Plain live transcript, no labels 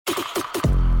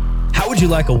you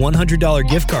like a $100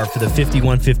 gift card for the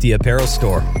 5150 apparel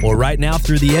store. Well, right now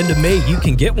through the end of May, you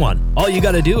can get one. All you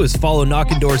got to do is follow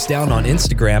Knocking Doors Down on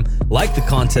Instagram, like the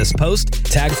contest post,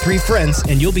 tag 3 friends,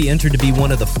 and you'll be entered to be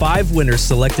one of the 5 winners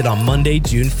selected on Monday,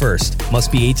 June 1st.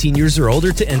 Must be 18 years or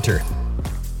older to enter.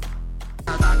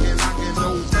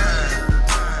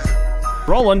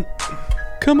 Rolling.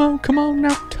 Come on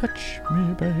now, touch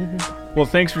me, baby. Well,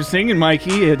 thanks for singing,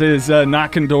 Mikey. It is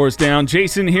Knocking Doors Down.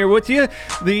 Jason here with you.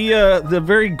 The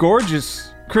very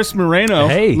gorgeous Chris Moreno.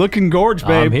 Hey. Looking gorge,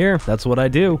 babe. I'm here. That's what I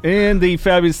do. And the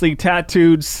fabulously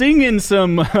tattooed, singing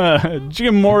some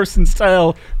Jim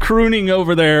Morrison-style crooning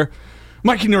over there,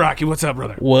 Mikey Naraki. What's up,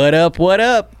 brother? What up?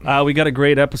 We got a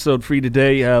great episode for you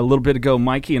today. A little bit ago,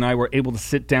 Mikey and I were able to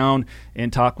sit down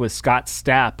and talk with Scott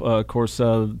Stapp, of course,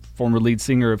 former lead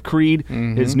singer of Creed.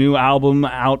 Mm-hmm. His new album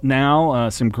out now.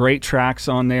 Some great tracks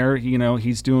on there. You know,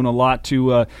 he's doing a lot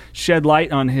to shed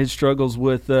light on his struggles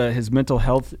with his mental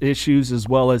health issues as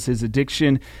well as his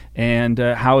addiction, and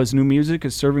how his new music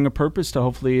is serving a purpose to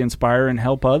hopefully inspire and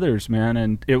help others, man.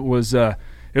 And it was a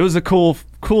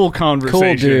cool conversation.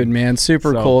 Cool dude, man.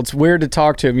 Super cool. It's weird to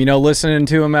talk to him, you know, listening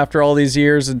to him after all these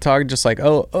years and talking just like,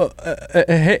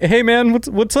 hey man,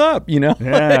 what's up? You know,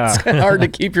 yeah. It's kind of hard to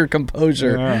keep your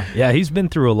composure. Yeah, he's been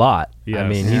through a lot. Yes. I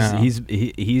mean,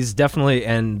 he's definitely,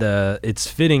 and it's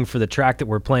fitting for the track that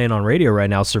we're playing on radio right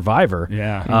now, Survivor.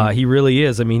 Yeah. He really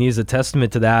is. I mean, he's a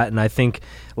testament to that, and I think,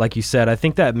 like you said, I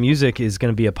think that music is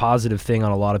going to be a positive thing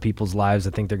on a lot of people's lives.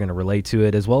 I think they're going to relate to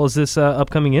it, as well as this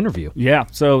upcoming interview. Yeah,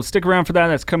 so stick around for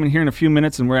that. That's coming here in a few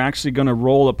minutes, and we're actually going to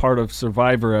roll a part of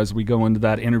Survivor as we go into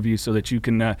that interview so that you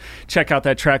can check out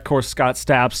that track. Of course, Scott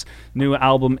Stapp's new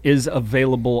album is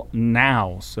available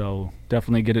now, so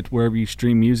definitely get it wherever you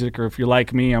stream music, or if you're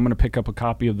like me, I'm going to pick up a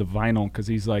copy of the vinyl because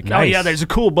he's like, nice. Oh, yeah, there's a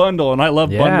cool bundle, and I love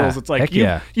bundles. It's like,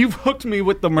 you've hooked me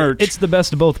with the merch. It's the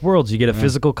best of both worlds. You get a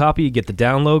physical copy, you get the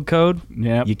download code.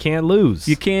 Yep. You can't lose.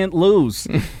 You can't lose.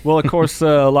 Well, of course,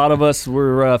 a lot of us,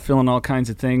 we're feeling all kinds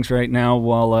of things right now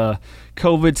while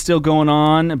COVID's still going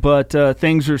on, but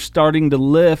things are starting to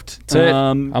lift. That's it.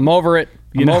 I'm over it.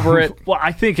 Over it. Well,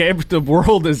 I think the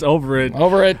world is over it.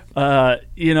 Over it.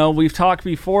 You know, we've talked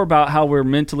before about how we're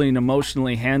mentally and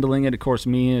emotionally handling it. Of course,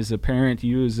 me as a parent,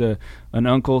 you as an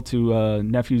uncle to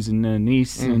nephews and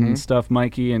niece and stuff,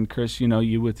 Mikey and Chris, you know,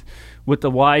 you with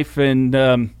the wife.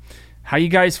 And how you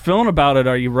guys feeling about it?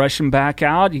 Are you rushing back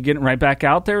out? You getting right back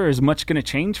out there? Or is much going to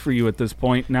change for you at this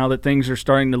point now that things are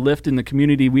starting to lift in the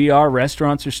community we are?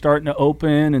 Restaurants are starting to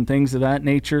open and things of that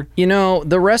nature. You know,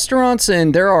 the restaurants,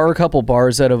 and there are a couple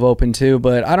bars that have opened too,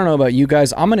 but I don't know about you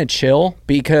guys. I'm going to chill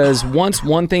because once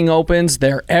one thing opens,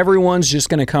 everyone's just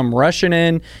going to come rushing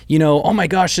in. You know, oh my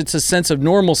gosh, it's a sense of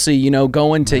normalcy, you know,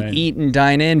 going to eat and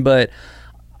dine in. But,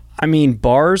 I mean,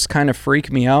 bars kind of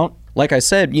freak me out. Like I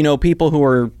said, you know, people who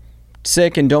are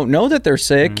sick and don't know that they're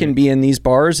sick can be in these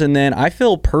bars, and then I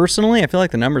feel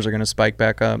like the numbers are going to spike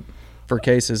back up for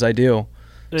cases. I do.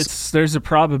 There's a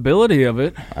probability of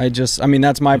it. I mean,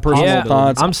 that's my personal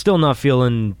thoughts. I'm still not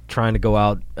feeling trying to go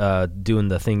out doing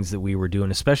the things that we were doing,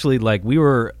 especially like we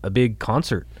were a big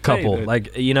concert couple,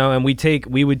 like, you know, and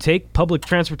we would take public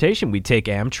transportation. We'd take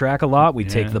Amtrak a lot. We'd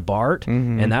take the BART,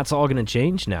 and that's all going to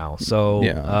change now. So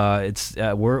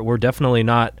we're definitely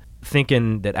not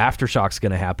thinking that Aftershock's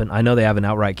going to happen. I know they haven't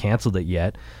outright canceled it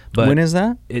yet, but when is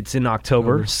that? It's in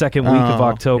October, second week of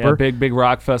October. Yeah, big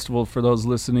rock festival for those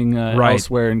listening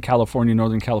elsewhere in California,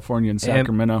 Northern California, and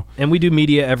Sacramento. And we do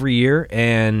media every year,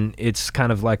 and it's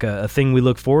kind of like a thing we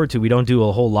look forward to. We don't do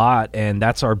a whole lot, and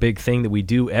that's our big thing that we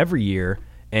do every year.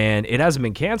 And it hasn't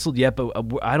been canceled yet, but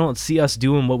I don't see us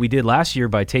doing what we did last year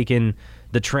by taking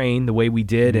the train the way we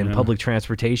did and public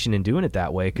transportation and doing it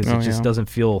that way, because it just doesn't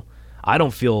feel... I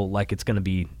don't feel like it's going to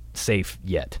be safe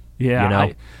yet. Yeah, you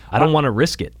know? I don't want to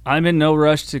risk it. I'm in no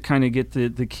rush to kind of get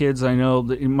the kids. I know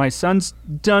that my son's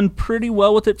done pretty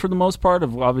well with it for the most part.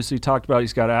 I've obviously talked about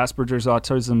he's got Asperger's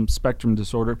autism spectrum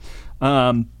disorder,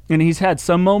 and he's had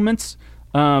some moments,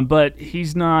 but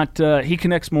he's not. He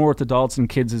connects more with adults and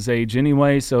kids his age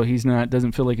anyway, so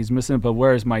doesn't feel like he's missing it. But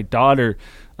whereas my daughter,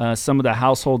 some of the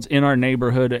households in our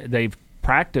neighborhood, they've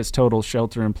practice total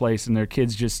shelter in place, and their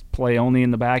kids just play only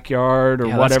in the backyard or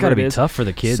whatever. That's gotta it be is. Tough for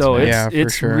the kids. So man.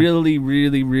 it's sure. really,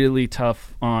 really, really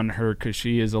tough on her because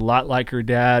she is a lot like her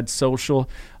dad, social.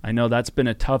 I know that's been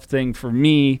a tough thing for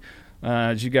me.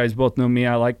 As you guys both know me,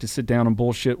 I like to sit down and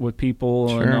bullshit with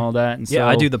people and all that. And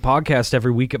I do the podcast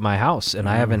every week at my house, and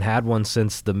I haven't had one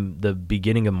since the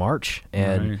beginning of March.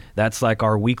 And that's like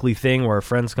our weekly thing where our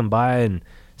friends come by and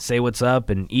say what's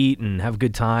up and eat and have a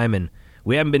good time. And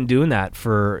we haven't been doing that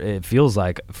for, it feels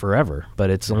like, forever,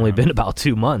 but it's only been about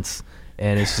 2 months.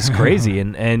 and it's just crazy.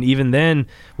 And even then,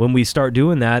 when we start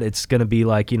doing that, it's going to be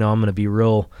like, I'm going to be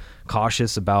real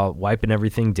cautious about wiping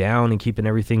everything down and keeping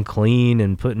everything clean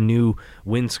and putting new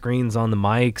windscreens on the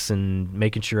mics and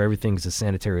making sure everything's as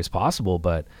sanitary as possible.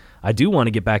 But I do want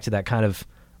to get back to that kind of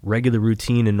regular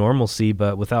routine and normalcy,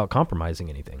 but without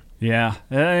compromising anything. Yeah,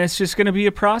 it's just going to be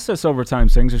a process over time.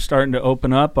 Things are starting to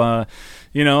open up.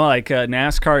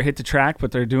 NASCAR hit the track,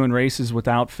 but they're doing races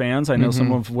without fans. I know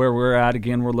some of where we're at,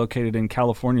 again, we're located in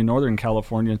California, Northern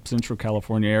California, Central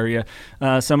California area.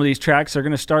 Some of these tracks are going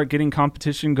to start getting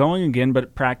competition going again,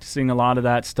 but practicing a lot of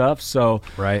that stuff. So,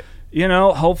 right.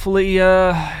 Hopefully,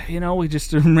 we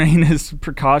just remain as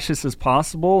precautious as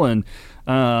possible. And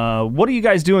what are you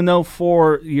guys doing, though,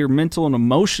 for your mental and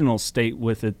emotional state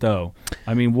with it, though?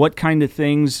 I mean, what kind of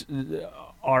things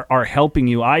are helping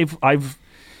you? I've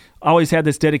always had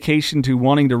this dedication to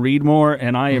wanting to read more,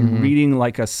 and I am reading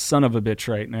like a son of a bitch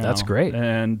right now. That's great.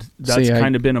 And that's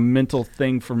kind of been a mental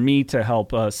thing for me to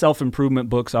help. Self-improvement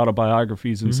books,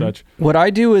 autobiographies, and such. What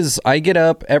I do is I get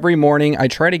up every morning. I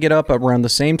try to get up around the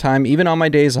same time, even on my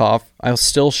days off. I'll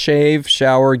still shave,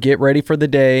 shower, get ready for the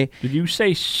day. Did you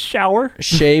say shower?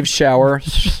 Shave, shower.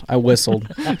 I whistled.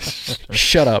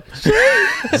 Shut up.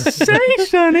 Say,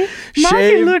 Sonny,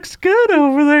 Mikey looks good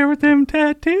over there with them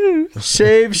tattoos.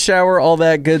 Shave, shower, all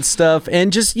that good stuff,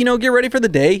 and just get ready for the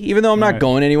day. Even though I'm not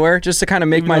going anywhere, just to kind of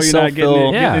make myself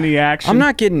feel. Getting any action. I'm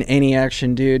not getting any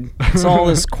action, dude. It's all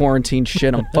this quarantine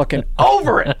shit. I'm fucking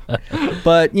over it.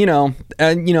 But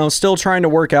still trying to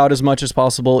work out as much as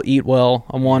possible, eat well.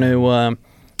 I want to.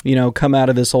 Come out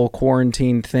of this whole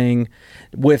quarantine thing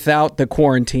without the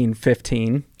quarantine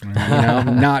 15,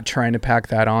 not trying to pack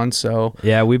that on. So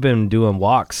yeah, we've been doing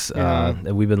walks.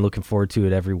 We've been looking forward to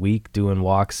it every week, doing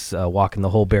walks, walking the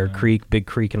whole Bear Creek, big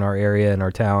creek in our area, in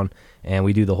our town. And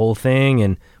we do the whole thing,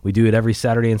 and we do it every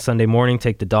Saturday and Sunday morning,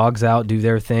 take the dogs out, do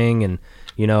their thing. And,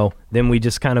 then we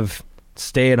just kind of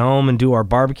stay at home and do our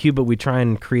barbecue, but we try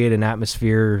and create an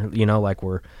atmosphere, like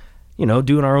we're,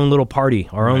 doing our own little party,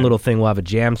 our own little thing. We'll have a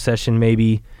jam session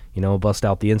maybe, bust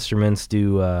out the instruments,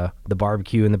 do the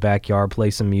barbecue in the backyard, play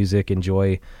some music,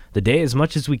 enjoy the day as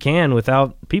much as we can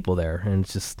without people there. And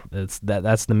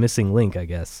that's the missing link, I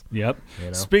guess. Yep.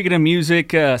 Speaking of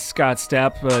music, Scott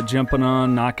Stapp jumping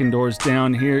on, knocking doors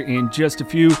down here in just a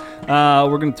few.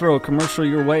 We're going to throw a commercial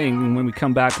your way, and when we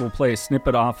come back, we'll play a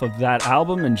snippet off of that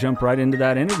album and jump right into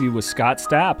that interview with Scott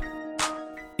Stapp.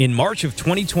 In March of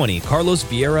 2020, Carlos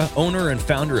Vieira, owner and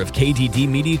founder of KDD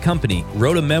Media Company,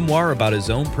 wrote a memoir about his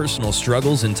own personal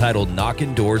struggles entitled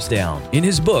Knockin' Doors Down. In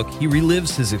his book, he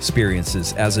relives his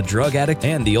experiences as a drug addict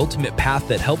and the ultimate path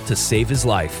that helped to save his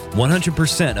life.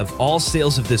 100% of all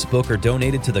sales of this book are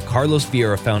donated to the Carlos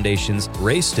Vieira Foundation's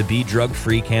Race to Be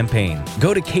Drug-Free campaign.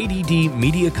 Go to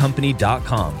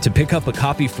kddmediacompany.com to pick up a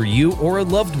copy for you or a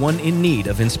loved one in need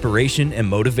of inspiration and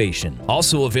motivation.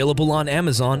 Also available on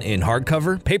Amazon in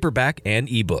hardcover, paperback, and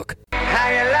ebook. How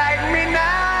you like me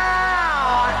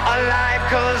now? Alive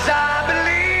 'cause I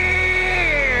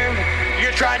believe. You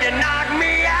tried to knock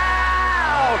me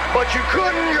out, but you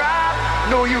couldn't drop.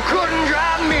 No, you couldn't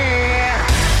drop me.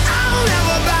 I'll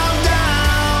never bow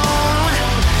down.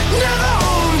 Never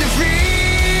own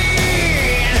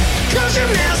defeat. 'Cause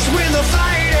you mess with a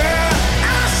fighter.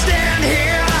 I stand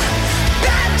here,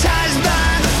 baptized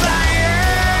by the fire.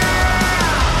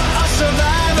 A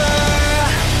survivor.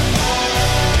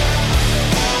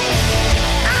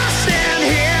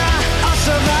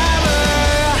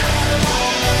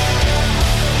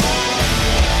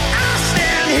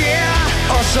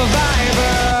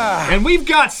 Survivor. And we've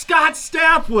got Scott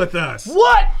Stapp with us.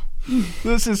 What?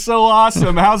 This is so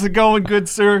awesome. How's it going, good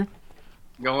sir?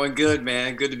 Going good,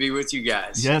 man. Good to be with you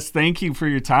guys. Yes, thank you for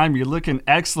your time. You're looking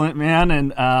excellent, man,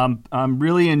 and I'm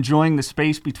really enjoying the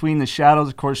space between the shadows.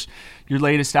 Of course, your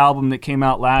latest album that came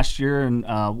out last year, and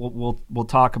we'll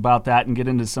talk about that and get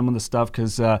into some of the stuff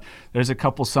because there's a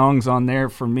couple songs on there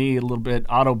for me, a little bit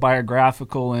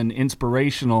autobiographical and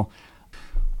inspirational.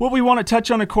 What we want to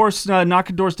touch on, of course,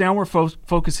 Knocking Doors Down, we're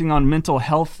focusing on mental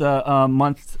health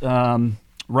month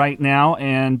right now,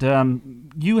 and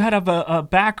you had a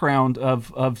background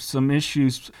of some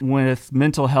issues with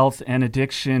mental health and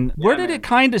addiction. Where did it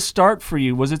kind of start for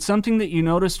you? Was it something that you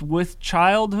noticed with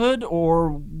childhood,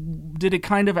 or did it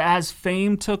kind of as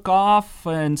fame took off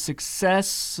and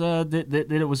success that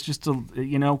it was just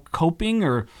coping,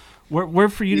 or where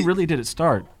for you really did it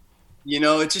start?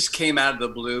 It just came out of the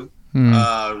blue.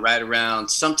 Right around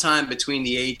sometime between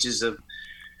the ages of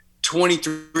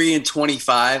 23 and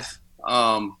 25.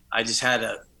 I just had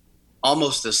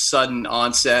almost a sudden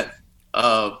onset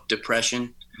of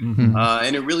depression.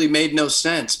 And it really made no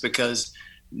sense because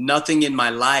nothing in my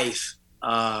life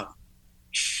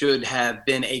should have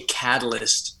been a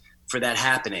catalyst for that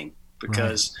happening,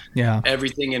 because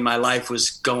everything in my life was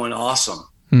going awesome.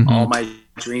 All my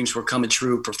dreams were coming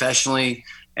true professionally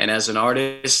and as an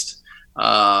artist,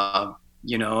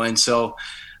 and so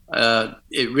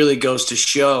it really goes to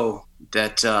show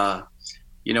that,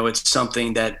 it's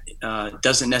something that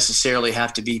doesn't necessarily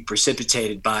have to be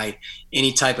precipitated by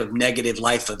any type of negative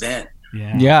life event.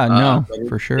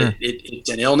 For sure. It's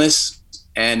an illness,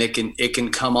 and it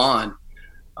can come on,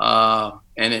 and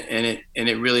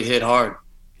it really hit hard.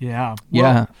 Yeah.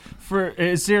 Well,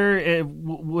 is there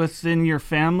within your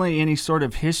family any sort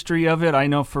of history of it? I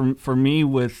know for me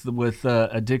with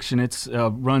addiction, it's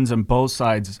runs on both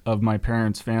sides of my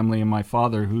parents' family, and my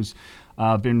father, who's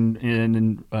been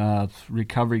in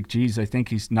recovery. Geez, I think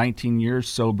he's 19 years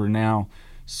sober now.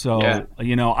 So,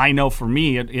 I know for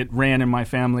me, it ran in my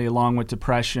family along with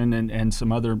depression and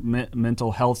some other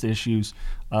mental health issues,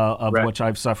 of which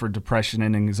I've suffered depression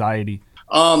and anxiety.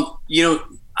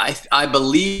 I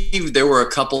believe there were a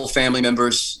couple family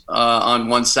members on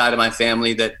one side of my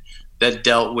family that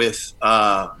dealt with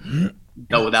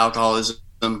alcoholism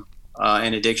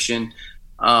and addiction,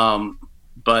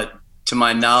 but to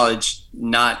my knowledge,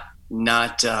 not.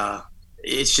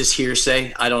 It's just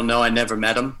hearsay. I don't know. I never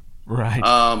met them. Right.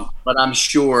 But I'm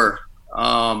sure.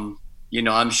 I'm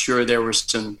sure there were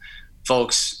some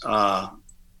folks,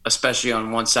 especially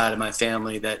on one side of my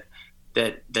family, that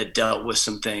dealt with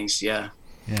some things. Yeah.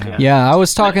 I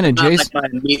was talking to Jason.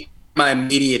 Like my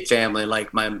immediate family,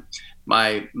 like my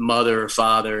mother or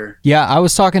father. Yeah, I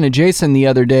was talking to Jason the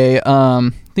other day.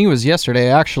 I think it was yesterday,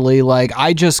 actually. Like,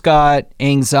 I just got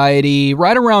anxiety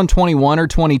right around 21 or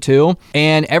 22,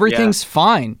 and everything's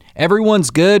fine.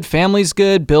 Everyone's good, family's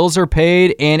good, bills are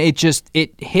paid, and it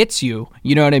hits you.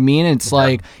 You know what I mean? It's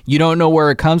like, you don't know where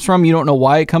it comes from, you don't know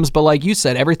why it comes, but like you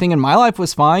said, everything in my life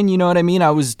was fine. You know what I mean?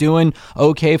 I was doing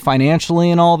okay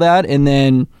financially and all that, and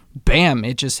then bam,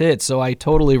 it just hit. So I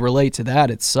totally relate to that.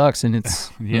 It sucks, and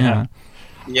it's yeah,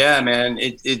 man.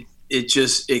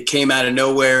 It came out of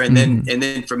nowhere, and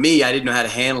then for me, I didn't know how to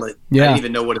handle it. I didn't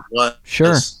even know what it was.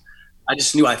 Sure. I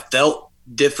just knew I felt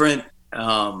different.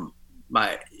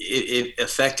 It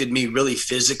affected me really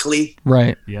physically.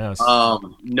 Right. Yes.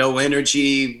 No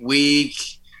energy, weak,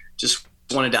 just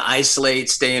wanted to isolate,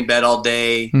 stay in bed all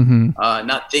day,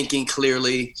 not thinking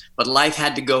clearly, but life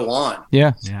had to go on.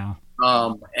 Yeah. Yeah.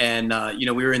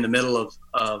 We were in the middle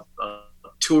of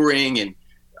touring and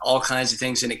all kinds of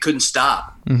things, and it couldn't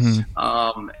stop.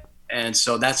 And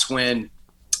so that's when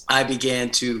I began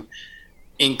to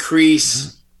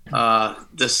increase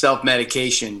the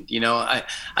self-medication. I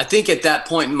think at that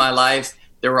point in my life,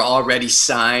 there were already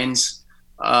signs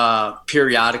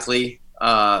periodically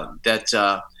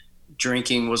that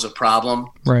drinking was a problem.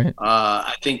 Right.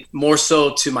 I think more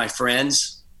so to my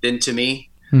friends than to me.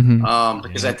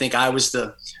 Because I think I was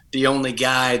the only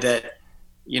guy that,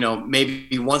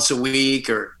 maybe once a week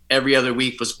or every other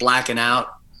week was blacking out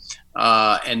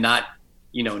and not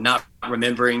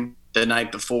remembering the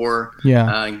night before,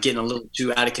 and getting a little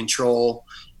too out of control.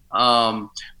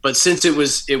 But since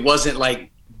it wasn't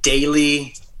like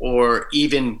daily or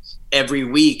even every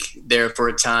week there for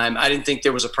a time, I didn't think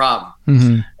there was a problem.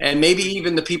 And maybe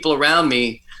even the people around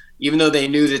me, even though they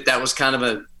knew that was kind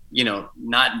of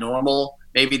not normal,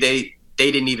 maybe they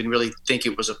didn't even really think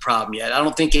it was a problem yet. I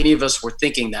don't think any of us were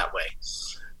thinking that way.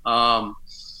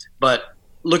 But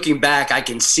looking back, I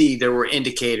can see there were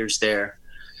indicators there.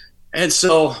 And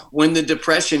so when the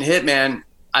depression hit, man,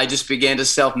 I just began to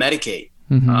self-medicate.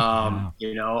 The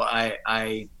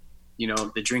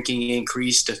drinking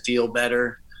increased to feel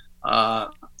better.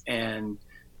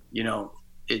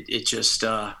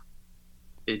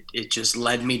 It just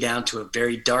led me down to a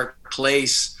very dark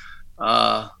place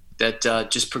that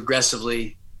just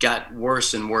progressively got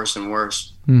worse and worse and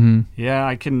worse. Yeah,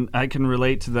 I can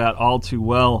relate to that all too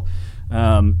well.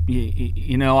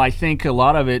 I think a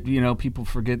lot of it, people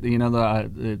forget,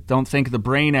 don't think of the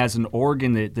brain as an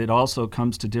organ that also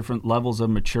comes to different levels of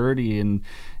maturity. And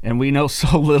we know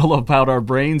so little about our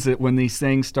brains that when these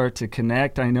things start to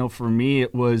connect, I know for me,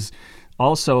 it was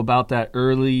also about that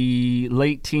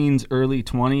late teens, early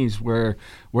 20s where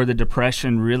the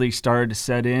depression really started to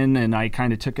set in, and I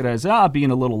kind of took it as being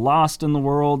a little lost in the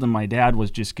world, and my dad was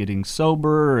just getting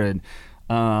sober and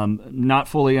not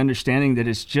fully understanding that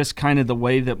it's just kind of the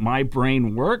way that my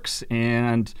brain works.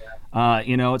 And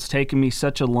it's taken me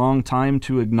such a long time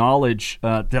to acknowledge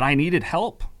that I needed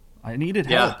help.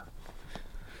 Help.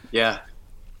 Yeah,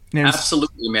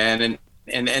 absolutely, man.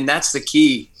 And that's the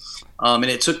key. And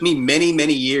it took me many,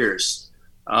 many years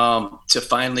to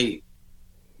finally,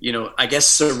 I guess,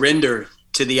 surrender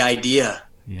to the idea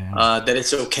that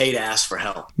it's okay to ask for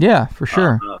help. Yeah, for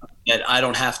sure. That I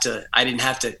didn't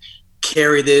have to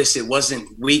carry this. It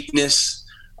wasn't weakness.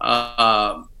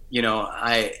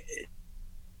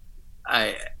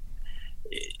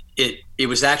 It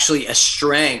was actually a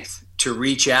strength to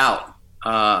reach out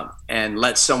and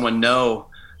let someone know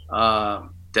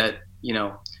that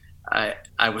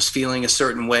I was feeling a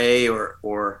certain way,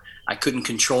 or I couldn't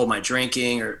control my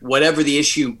drinking, or whatever the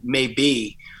issue may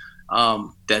be,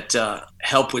 that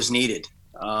help was needed.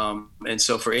 And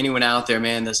so for anyone out there,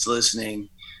 man, that's listening,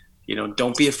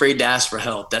 don't be afraid to ask for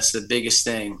help. That's the biggest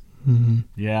thing. Mm-hmm.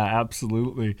 Yeah,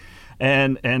 absolutely.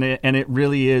 And it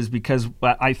really is, because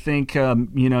I think,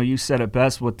 you said it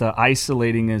best, what the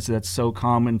isolating is that's so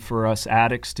common for us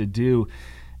addicts to do,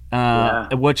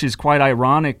 which is quite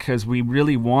ironic, because we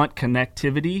really want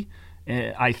connectivity,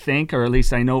 I think, or at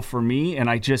least I know for me, and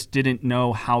I just didn't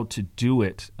know how to do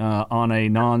it on a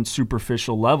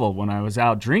non-superficial level when I was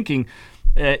out drinking,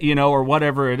 or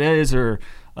whatever it is, or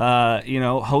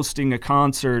hosting a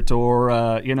concert, or,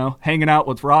 hanging out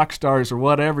with rock stars or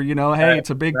whatever, hey, it's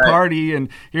a big party and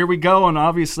here we go. And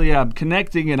obviously I'm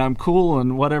connecting and I'm cool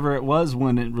and whatever it was,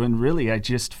 when really I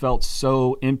just felt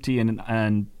so empty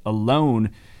and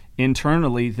alone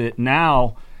internally, that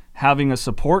now having a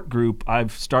support group,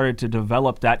 I've started to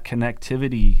develop that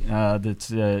connectivity that's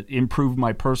improved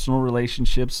my personal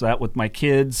relationships, that with my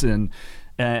kids and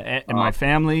my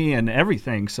family and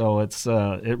everything. So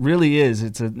it really is.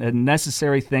 It's a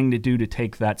necessary thing to do, to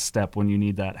take that step when you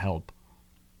need that help.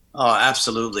 Oh,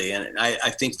 absolutely. And I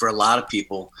think for a lot of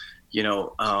people,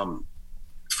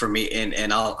 for me,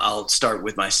 and I'll start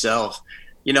with myself,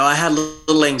 I had a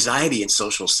little anxiety in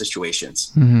social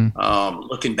situations,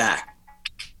 looking back.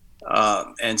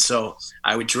 And so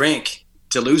I would drink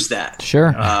to lose that.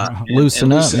 Sure.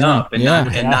 Loosen up. And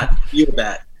not feel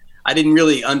that. I didn't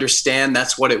really understand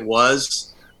that's what it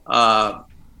was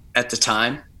at the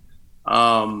time,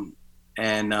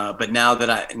 but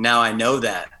now I know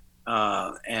that,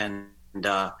 and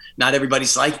not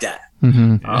everybody's like that.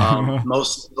 Mm-hmm.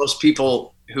 Most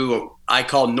people who I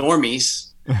call normies,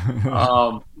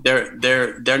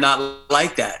 they're not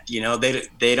like that.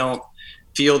 They don't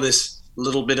feel this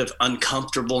little bit of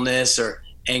uncomfortableness or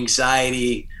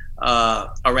anxiety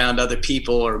around other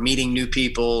people, or meeting new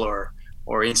people, or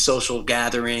in social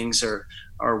gatherings or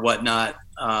whatnot,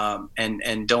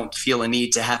 and don't feel a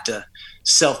need to have to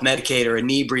self-medicate or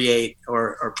inebriate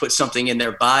or put something in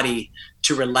their body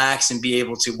to relax and be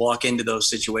able to walk into those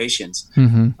situations.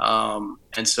 Mm-hmm.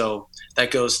 And so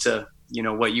that goes to,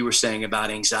 what you were saying about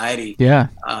anxiety. Yeah.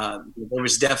 There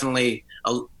was definitely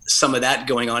some of that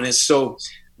going on. It's so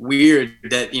weird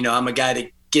that, I'm a guy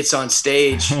that gets on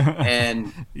stage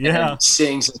and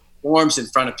sings and performs in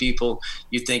front of people.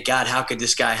 You think, God, how could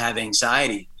this guy have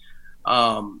anxiety?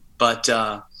 But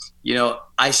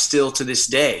I still, to this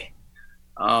day,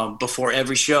 before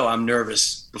every show, I'm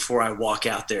nervous before I walk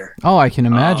out there. Oh, I can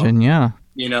imagine. Yeah.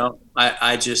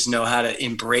 I just know how to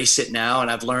embrace it now. And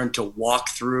I've learned to walk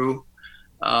through,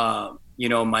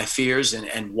 my fears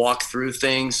and walk through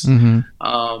things. Mm-hmm.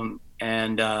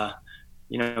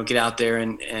 Get out there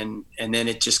and then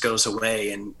it just goes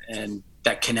away. And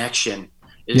that connection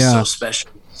is so special.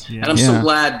 Yeah. And I'm so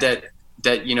glad that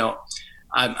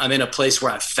I'm in a place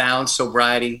where I've found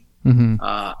sobriety. Mm-hmm.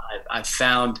 I've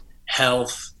found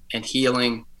health and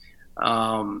healing.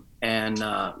 I'm at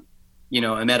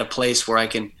a place where I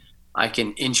can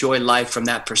enjoy life from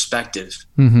that perspective.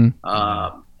 Mm-hmm.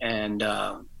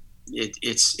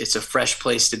 It's a fresh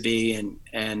place to be.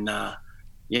 And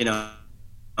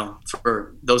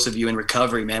for those of you in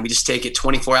recovery, man, we just take it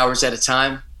 24 hours at a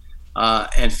time.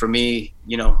 And for me,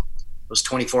 those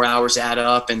 24 hours add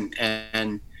up,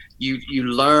 and you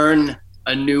learn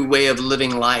a new way of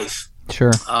living life.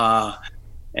 Sure.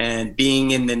 And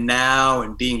being in the now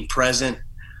and being present,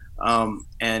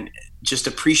 and just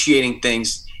appreciating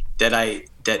things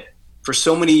that for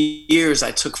so many years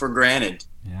I took for granted,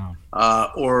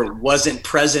 or wasn't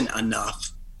present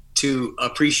enough to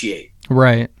appreciate.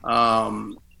 Right.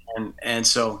 And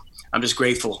so I'm just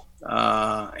grateful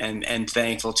and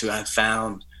thankful to have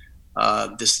found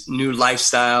this new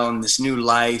lifestyle and this new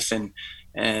life, and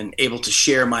able to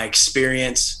share my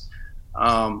experience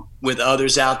with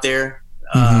others out there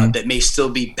that may still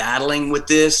be battling with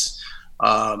this,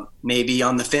 maybe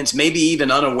on the fence, maybe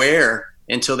even unaware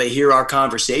until they hear our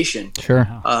conversation. Sure.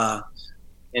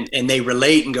 And they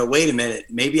relate and go, wait a minute,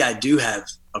 maybe I do have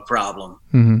a problem.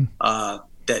 Mm-hmm.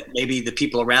 That maybe the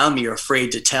people around me are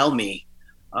afraid to tell me,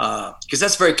 because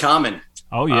that's very common.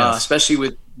 Oh yeah,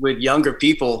 especially with younger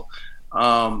people.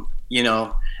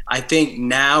 I think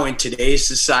now in today's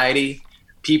society,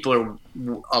 people are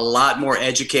a lot more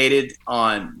educated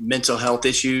on mental health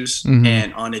issues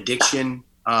and on addiction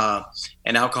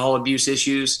and alcohol abuse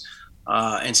issues.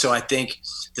 And so I think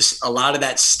a lot of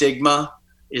that stigma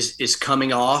is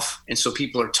coming off. And so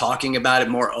people are talking about it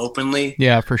more openly.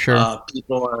 Yeah, for sure.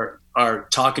 People are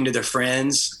talking to their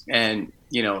friends and,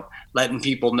 letting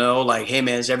people know, like, hey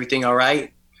man, is everything all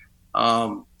right?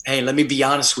 Hey, let me be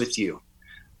honest with you.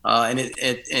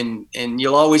 And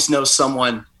you'll always know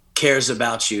someone cares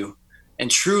about you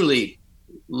and truly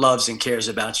loves and cares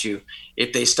about you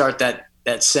if they start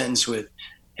that sentence with,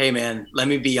 hey man, let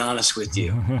me be honest with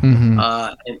you,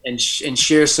 and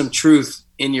share some truth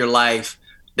in your life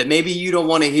that maybe you don't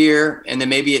want to hear, and then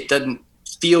maybe it doesn't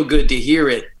feel good to hear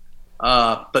it,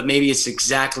 but maybe it's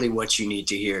exactly what you need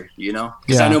to hear,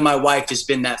 because I know my wife has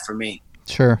been that for me.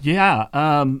 Sure. Yeah.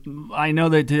 I know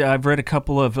that I've read a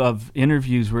couple of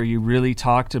interviews where you really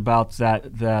talked about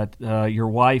that your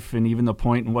wife, and even the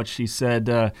point in what she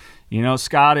said,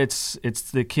 Scott, it's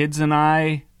the kids and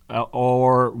I,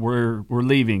 or we're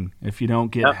leaving if you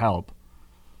don't get help.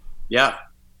 Yeah,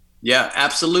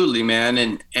 absolutely,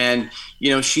 man. And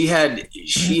she had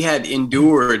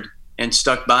endured and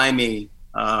stuck by me,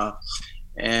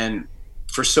 and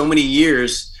for so many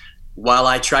years, while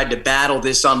I tried to battle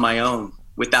this on my own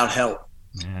without help,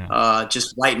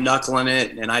 just white knuckling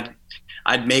it, and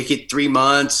I'd make it 3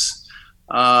 months,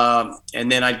 and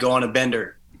then I'd go on a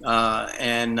bender,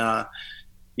 and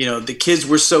the kids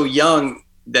were so young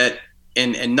that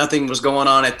and nothing was going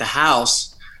on at the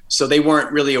house, so they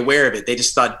weren't really aware of it. They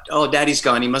just thought, oh, daddy's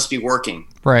gone, he must be working.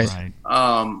 Right.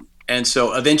 And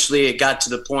so eventually it got to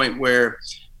the point where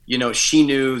she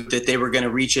knew that they were going to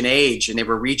reach an age, and they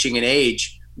were reaching an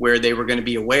age where they were going to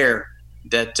be aware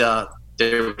that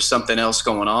there was something else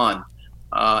going on.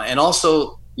 And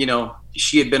also,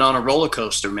 she had been on a roller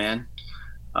coaster, man.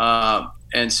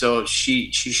 And so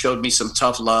she showed me some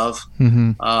tough love.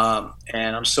 And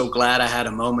I'm so glad I had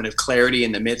a moment of clarity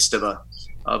in the midst of a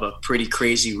pretty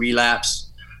crazy relapse,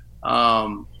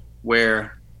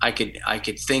 where I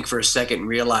could think for a second and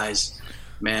realize,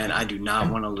 man, I do not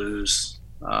want to lose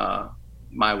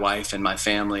my wife and my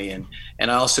family. And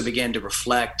I also began to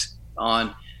reflect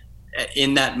on,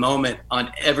 in that moment,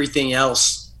 on everything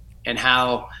else, and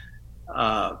how,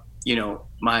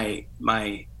 my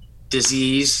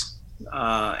disease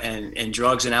and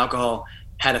drugs and alcohol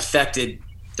had affected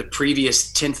the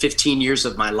previous 10, 15 years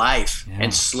of my life,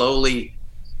 and slowly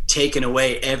taken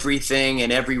away everything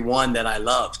and everyone that I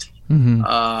loved. And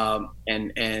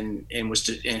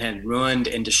had ruined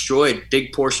and destroyed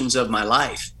big portions of my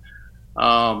life.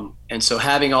 And so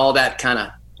having all that kind of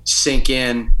sink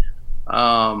in,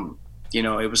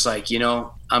 it was like,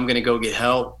 I'm going to go get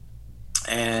help,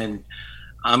 and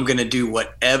I'm going to do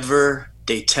whatever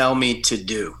they tell me to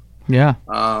do. Yeah.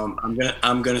 I'm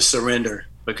going to surrender,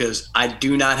 because I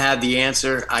do not have the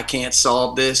answer. I can't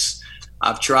solve this.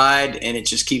 I've tried, and it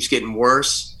just keeps getting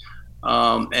worse.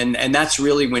 And that's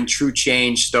really when true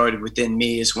change started within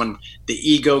me, is when the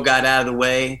ego got out of the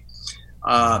way.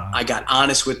 I got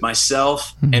honest with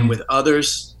myself and with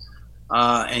others,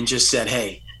 and just said,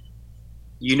 hey,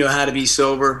 you know how to be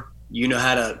sober. You know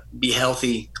how to be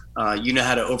healthy. You know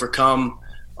how to overcome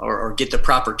or get the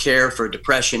proper care for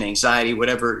depression, anxiety,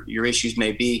 whatever your issues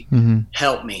may be.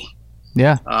 Help me.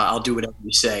 Yeah. I'll do whatever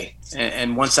you say.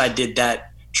 And once I did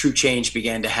that, true change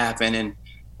began to happen.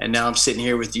 And now I'm sitting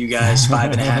here with you guys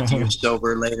 5.5 years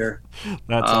sober later.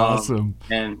 That's awesome.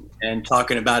 And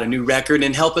talking about a new record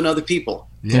and helping other people.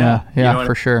 Yeah,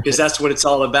 for sure. Because that's what it's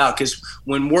all about. Because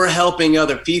when we're helping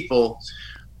other people,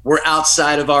 we're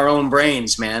outside of our own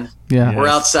brains, man. Yeah. We're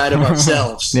outside of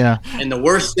ourselves. Yeah. And the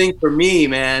worst thing for me,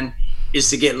 man,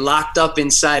 is to get locked up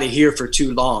inside of here for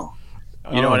too long.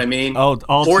 You know what I mean? Oh,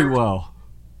 too well.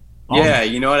 Yeah,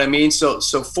 you know what I mean? So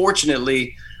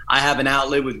fortunately, I have an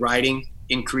outlet with writing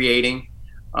and creating,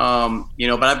 but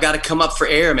I've got to come up for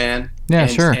air, man. Yeah,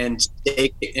 sure. And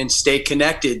stay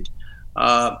connected,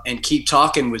 and keep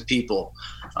talking with people.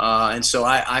 And so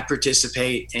I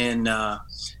participate in, a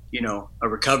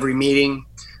recovery meeting.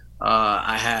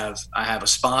 I have a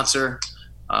sponsor.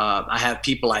 I have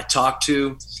people I talk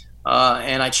to,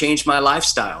 and I change my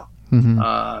lifestyle,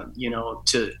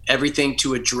 to everything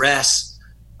to address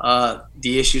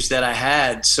the issues that I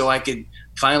had, so I could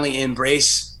finally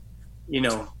embrace,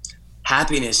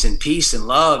 happiness and peace and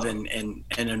love and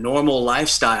a normal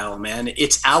lifestyle, man.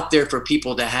 It's out there for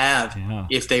people to have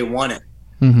if they want it.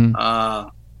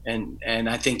 And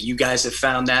I think you guys have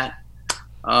found that.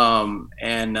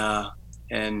 And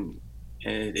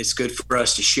it's good for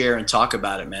us to share and talk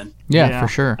about it, man. Yeah, for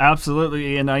sure.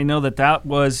 Absolutely. And I know that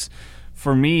was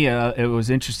for me, it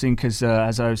was interesting because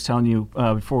as I was telling you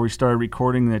before we started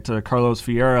recording, that Carlos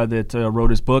Vieira that wrote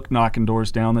his book Knocking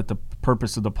Doors Down, that the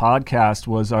purpose of the podcast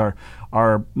was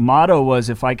our motto was,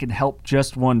 if I could help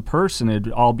just one person,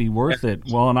 it'd all be worth it.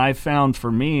 Well, and I found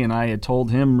for me, and I had told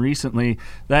him recently,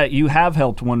 that you have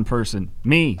helped one person,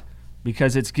 me,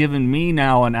 because it's given me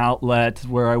now an outlet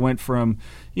where I went from,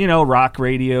 rock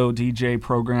radio, DJ,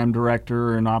 program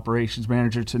director, and operations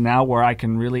manager to now where I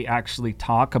can really actually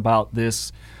talk about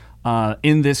this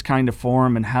in this kind of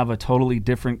forum and have a totally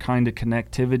different kind of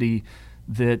connectivity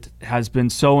that has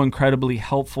been so incredibly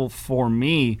helpful for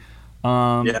me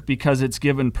because it's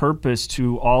given purpose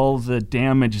to all the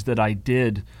damage that I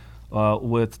did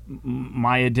with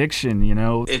my addiction,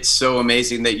 It's so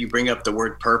amazing that you bring up the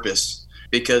word purpose,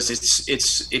 because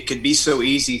it could be so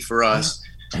easy for us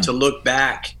to look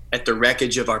back at the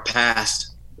wreckage of our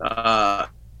past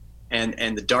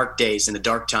and the dark days and the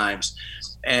dark times,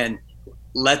 and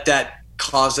let that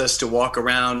cause us to walk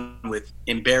around with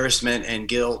embarrassment and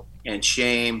guilt and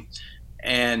shame.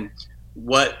 And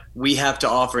what we have to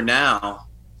offer now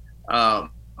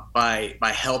by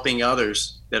helping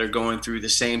others that are going through the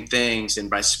same things, and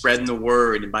by spreading the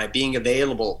word, and by being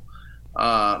available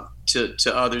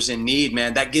to others in need,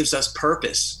 man, that gives us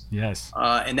purpose. Yes.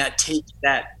 And that takes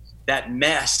that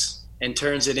mess and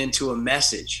turns it into a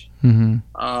message. Mm-hmm.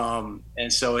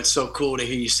 And so it's so cool to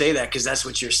hear you say that, because that's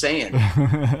what you're saying.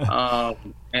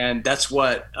 And that's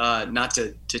what, not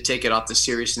to take it off the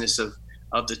seriousness of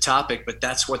the topic, but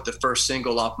that's what the first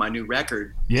single off my new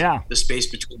record, The Space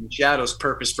Between the Shadows,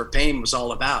 Purpose for Pain, was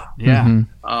all about. Yeah.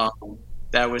 Mm-hmm.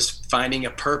 That was finding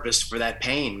a purpose for that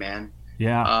pain, man.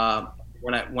 Yeah.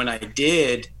 When I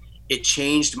did, it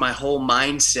changed my whole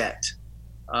mindset.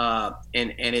 And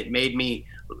it made me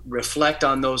reflect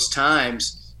on those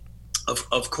times.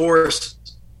 Of course,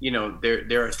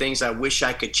 there are things I wish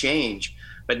I could change,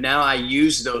 but now I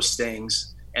use those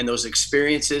things and those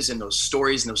experiences and those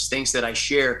stories and those things that I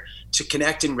share to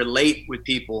connect and relate with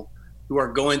people who are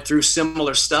going through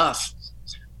similar stuff.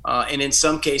 And in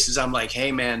some cases, I'm like,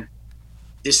 hey, man,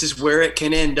 this is where it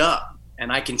can end up.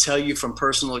 And I can tell you from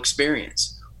personal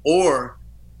experience, or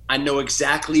I know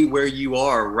exactly where you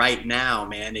are right now,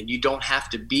 man, and you don't have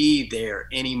to be there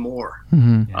anymore.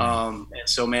 Mm-hmm. And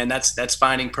so, man, that's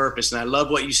finding purpose. And I love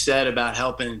what you said about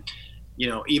helping,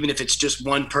 even if it's just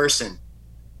one person,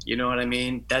 you know what I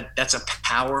mean? That's a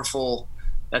powerful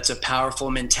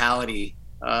mentality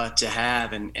to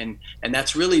have. And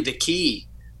that's really the key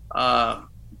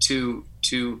to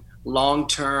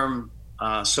long-term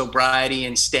sobriety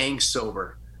and staying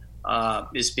sober,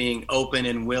 is being open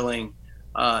and willing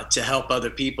to help other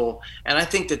people. And I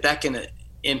think that can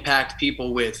impact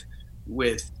people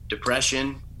with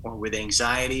depression or with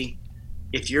anxiety.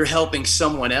 If you're helping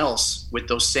someone else with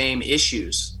those same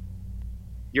issues,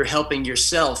 you're helping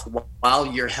yourself while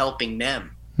you're helping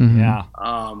them. Mm-hmm. Yeah.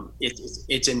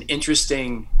 It's an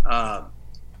interesting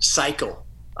cycle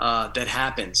that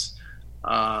happens.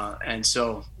 And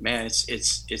so, man,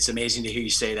 it's amazing to hear you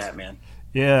say that, man.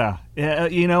 Yeah.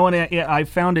 And I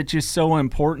found it just so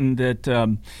important that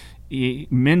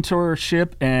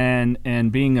mentorship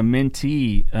and being a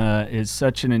mentee is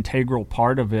such an integral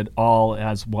part of it all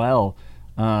as well.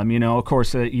 Of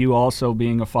course, you also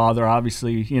being a father,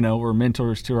 obviously, we're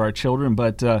mentors to our children,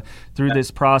 but through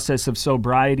this process of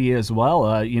sobriety as well,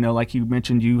 like you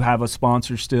mentioned, you have a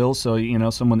sponsor still, so,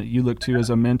 someone that you look to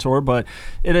as a mentor, but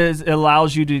it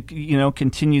allows you to,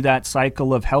 continue that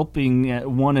cycle of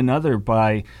helping one another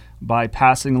by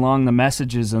passing along the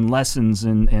messages and lessons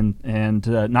and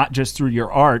not just through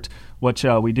your art, which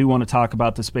we do want to talk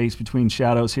about The Space Between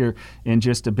Shadows here in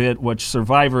just a bit, which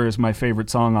Survivor is my favorite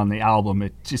song on the album.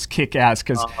 It just kick ass,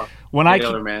 because when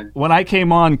I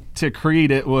came on to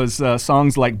Creed, it was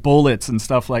songs like Bullets and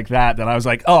stuff like that I was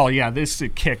like, oh yeah, this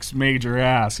kicks major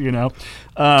ass,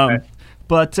 Okay.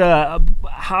 But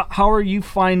how are you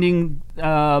finding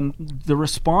the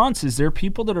response? Is there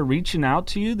people that are reaching out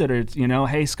to you that are,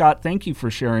 hey, Scott, thank you for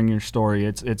sharing your story.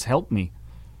 It's helped me.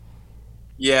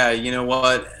 Yeah, you know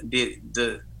what?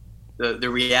 The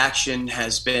reaction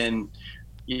has been,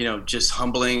 just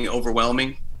humbling,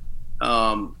 overwhelming.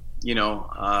 I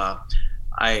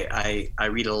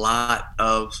read a lot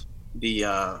of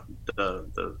the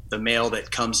mail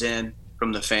that comes in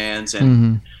from the fans, and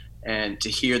Mm-hmm. and to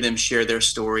hear them share their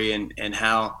story and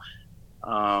how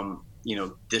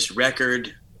this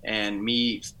record and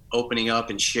me opening up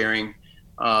and sharing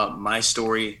my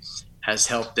story has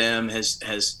helped them, it's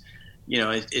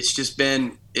just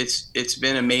been it's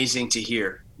been amazing to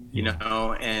hear,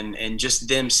 and just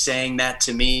them saying that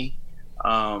to me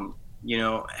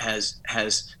has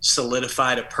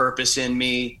solidified a purpose in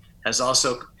me has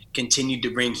also continued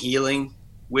to bring healing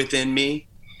within me.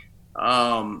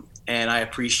 And I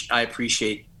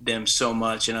appreciate them so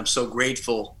much, and I'm so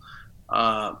grateful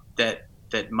that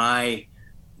my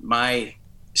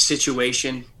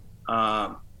situation,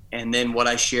 and then what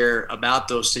I share about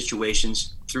those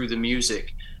situations through the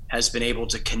music has been able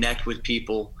to connect with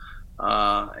people,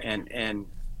 and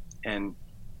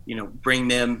bring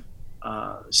them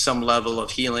some level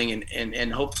of healing,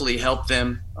 and hopefully help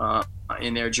them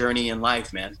in their journey in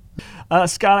life, man.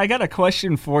 Scott, I got a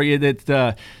question for you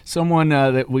that someone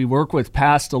that we work with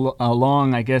passed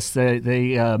along. I guess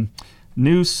they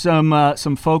knew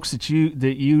some folks that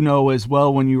you know as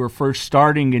well when you were first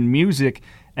starting in music,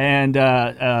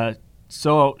 and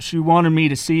so she wanted me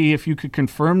to see if you could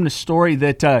confirm the story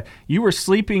that you were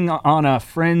sleeping on a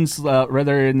friend's,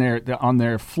 rather on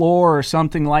their floor or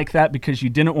something like that, because you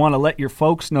didn't want to let your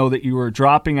folks know that you were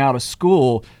dropping out of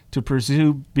school to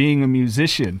pursue being a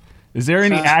musician. Is there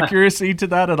any accuracy to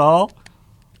that at all?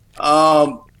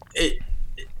 I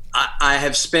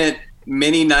have spent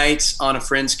many nights on a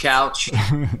friend's couch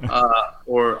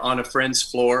or on a friend's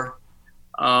floor.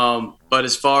 But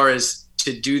as far as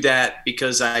to do that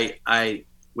because I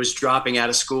was dropping out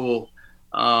of school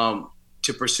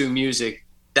to pursue music,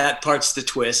 that part's the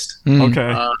twist.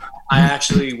 Okay. I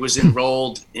actually was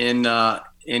enrolled in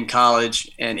college,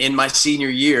 and in my senior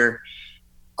year,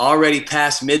 already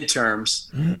past midterms,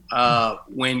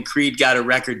 when Creed got a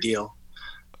record deal.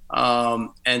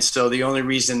 And so the only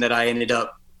reason that I ended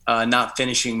up not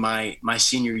finishing my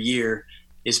senior year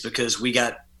is because we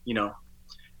got,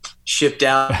 shipped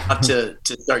out to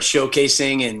start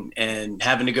showcasing and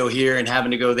having to go here and having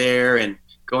to go there and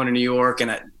going to New York, and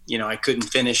I couldn't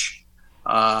finish.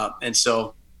 And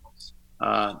so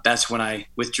that's when I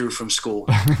withdrew from school.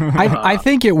 I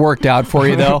think it worked out for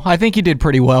you, though. I think you did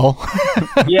pretty well.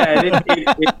 Yeah,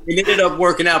 it ended up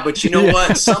working out. But you know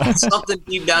what? Something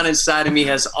deep down inside of me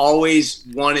has always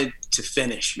wanted to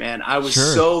finish, man. I was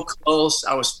so close.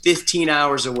 I was 15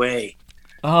 hours away.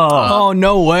 Oh,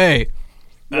 no way.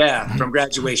 Yeah, from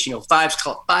graduation. 5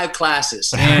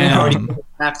 classes. And I already finished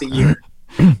half the year.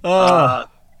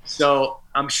 So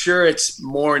I'm sure it's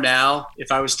more now.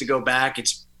 If I was to go back,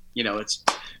 it's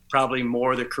probably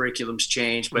more the curriculum's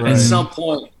changed. But at some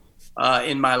point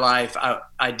in my life,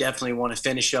 I definitely want to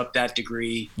finish up that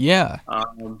degree. Yeah.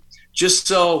 Just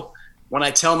so when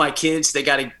I tell my kids they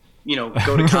got to,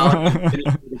 go to college and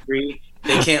finish the degree,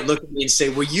 they can't look at me and say,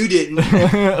 well, you didn't.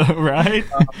 Right?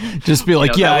 Just be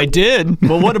like, I did.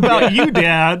 Well, what about you,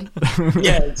 Dad?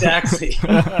 Yeah, exactly.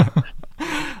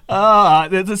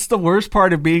 That's the worst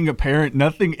part of being a parent.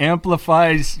 Nothing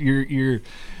amplifies your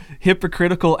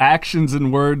hypocritical actions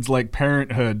and words like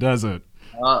parenthood, does it?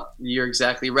 You're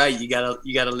exactly right. You gotta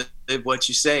live what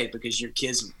you say, because your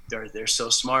kids they're so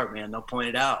smart, man. They'll point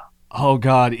it out. Oh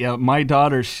God, yeah. My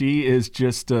daughter, she is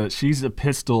just she's a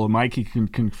pistol. Mikey can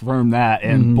confirm that.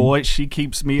 And boy, she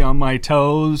keeps me on my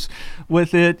toes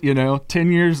with it.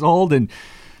 10 years old, and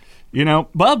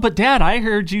but Dad, I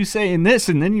heard you saying this,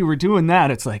 and then you were doing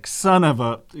that. It's like, son of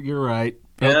a. You're right.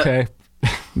 Yeah. Okay.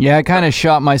 Yeah, I kind of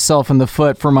shot myself in the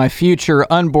foot for my future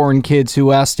unborn kids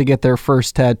who asked to get their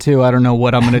first tattoo. I don't know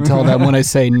what I'm going to tell them when I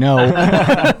say no.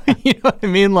 You know what I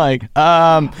mean? Like,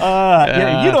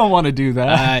 yeah, you don't want to do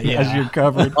that as you're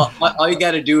covered. All you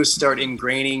got to do is start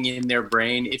ingraining in their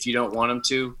brain, if you don't want them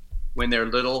to, when they're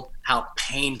little, how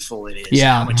painful it is.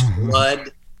 Yeah. How much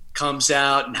blood comes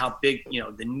out and how big,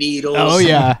 the needles. Oh,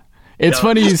 yeah. It's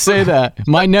funny you say that.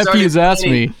 My nephews asked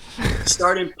me.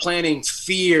 Started planting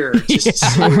fear, just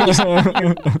seriously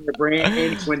in their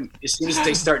brain as soon as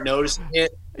they start noticing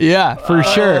it. Yeah, for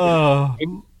sure.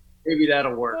 Maybe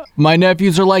that'll work. My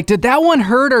nephews are like, did that one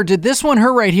hurt or did this one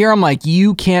hurt right here? I'm like,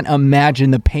 you can't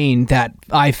imagine the pain that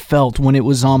I felt when it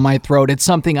was on my throat. It's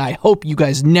something I hope you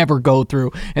guys never go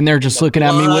through. And they're just looking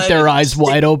at me with their eyes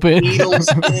wide open.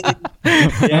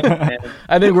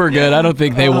 I think we're good. I don't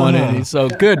think they want any. So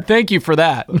good. Thank you for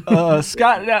that.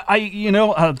 Scott,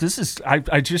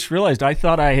 I just realized I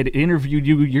thought I had interviewed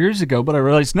you years ago, but I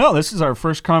realized, no, this is our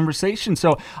first conversation.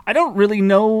 So I don't really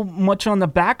know much on the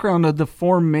background of the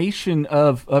formation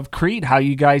of Creed, how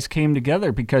you guys came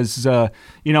together, because I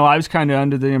was kind of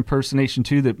under the impersonation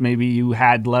too that maybe you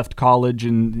had left college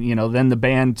and then the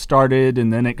band started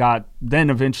and then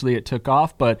eventually it took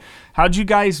off. But how'd you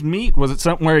guys meet? Was it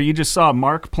something where you just saw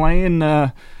Mark playing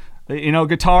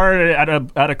guitar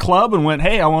at a club and went,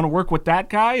 hey, I want to work with that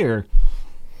guy? Or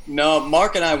no,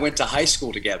 Mark and I went to high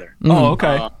school together. Oh,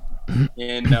 okay.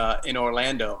 In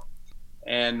Orlando,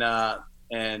 and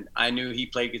I knew he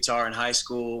played guitar in high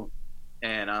school,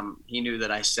 and he knew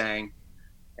that I sang,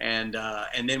 and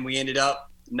then we ended up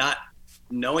not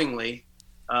knowingly,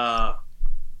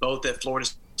 both at Florida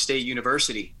State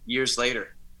University years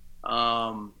later.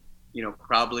 Probably,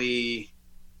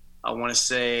 I want to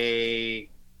say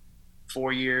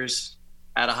 4 years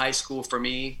out of high school for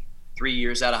me, 3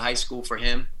 years out of high school for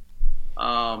him.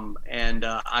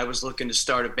 I was looking to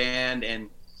start a band and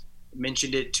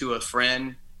mentioned it to a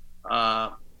friend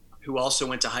who also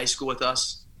went to high school with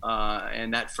us.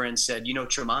 And that friend said,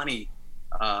 Tremonti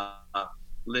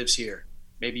lives here.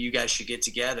 Maybe you guys should get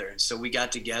together. And so we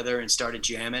got together and started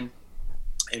jamming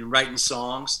and writing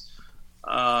songs.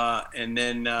 And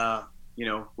then,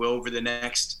 over the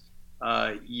next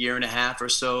year and a half or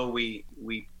so, we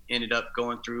ended up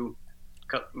going through,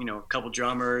 a couple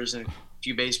drummers and a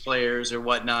few bass players or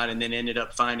whatnot, and then ended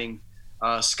up finding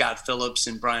Scott Phillips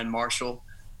and Brian Marshall.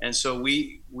 And so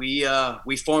we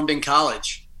formed in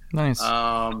college. Nice.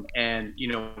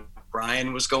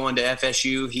 Brian was going to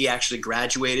FSU. He actually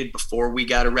graduated before we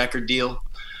got a record deal.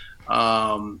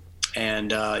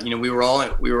 We were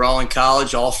all in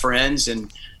college, all friends,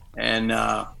 and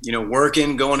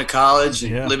working, going to college,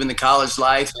 and living the college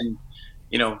life, and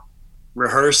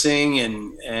rehearsing,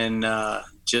 and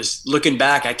just looking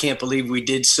back, I can't believe we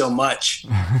did so much.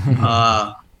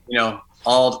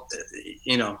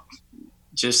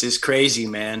 Just is crazy,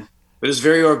 man. But it was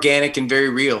very organic and very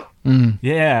real.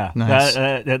 Yeah, nice.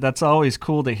 That's always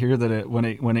cool to hear that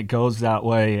when it goes that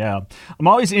way. Yeah, I'm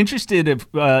always interested.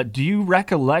 Do you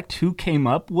recollect who came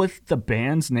up with the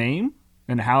band's name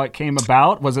and how it came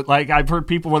about? Was it like, I've heard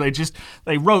people where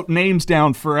they wrote names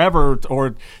down forever,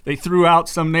 or they threw out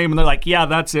some name and they're like, yeah,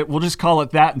 that's it. We'll just call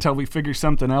it that until we figure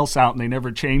something else out, and they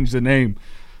never changed the name.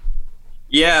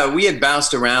 Yeah, we had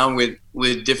bounced around with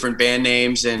different band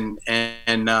names, and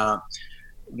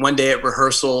one day at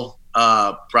rehearsal,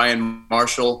 Brian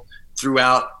Marshall threw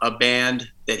out a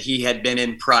band that he had been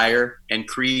in prior, and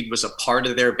Creed was a part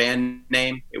of their band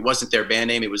name. It wasn't their band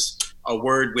name. It was a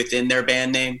word within their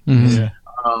band name. Mm-hmm.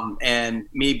 And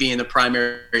me being the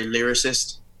primary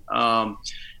lyricist,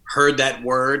 heard that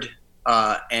word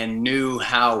and knew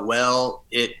how well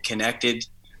it connected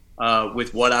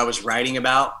with what I was writing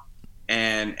about,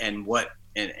 and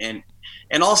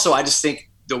also I just think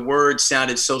the word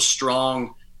sounded so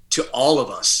strong to all of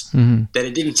us that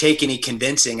it didn't take any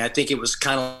convincing. I think it was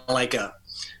kind of like a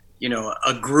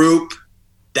group.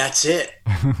 That's it.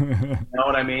 You know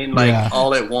what I mean? Like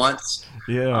all at once.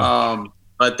 Yeah.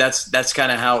 But that's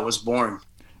kind of how it was born.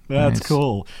 That's Nice.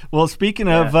 Cool. Well, speaking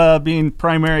of being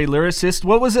primary lyricist,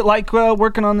 what was it like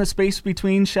working on The Space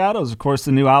Between Shadows? Of course,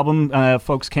 the new album,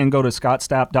 folks can go to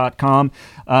scottstapp.com,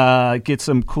 get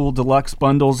some cool deluxe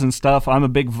bundles and stuff. I'm a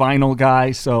big vinyl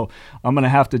guy, so I'm going to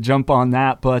have to jump on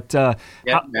that. But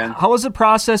how was the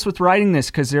process with writing this?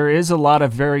 Because there is a lot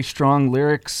of very strong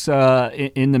lyrics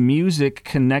in the music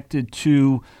connected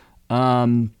to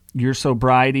your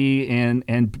sobriety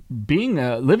and being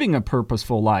living a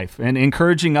purposeful life and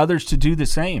encouraging others to do the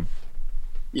same.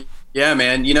 Yeah,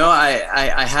 man.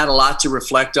 I had a lot to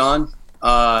reflect on,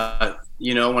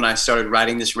 when I started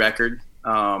writing this record.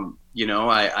 I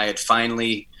had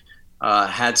finally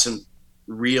had some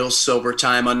real sober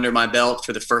time under my belt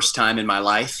for the first time in my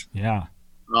life. Yeah.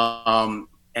 I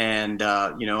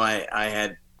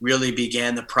had really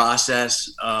began the process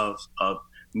of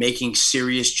making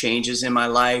serious changes in my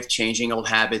life, changing old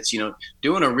habits,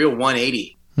 doing a real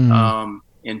 180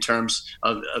 in terms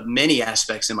of many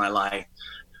aspects in my life.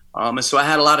 And so I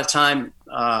had a lot of time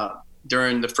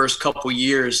during the first couple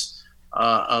years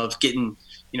of getting,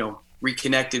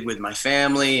 reconnected with my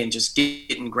family and just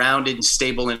getting grounded and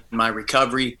stable in my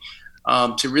recovery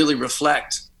to really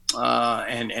reflect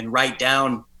and write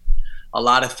down a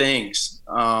lot of things.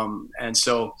 And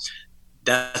so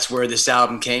that's where this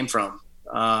album came from.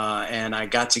 And I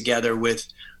got together with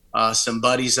some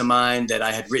buddies of mine that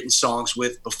I had written songs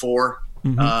with before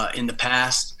in the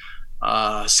past.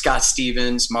 Scott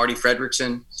Stevens, Marty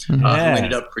Fredrickson, who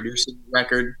ended up producing the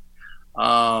record.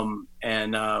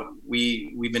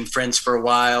 We've been friends for a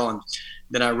while. And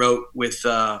then I wrote with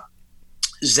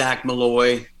Zach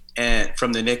Malloy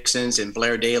from the Nixons and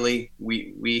Blair Daly.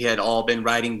 We had all been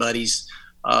writing buddies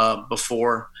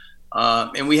before.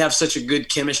 And we have such a good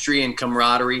chemistry and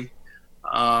camaraderie.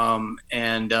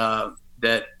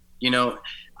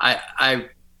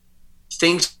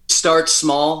 Things start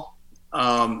small,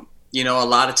 a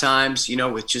lot of times,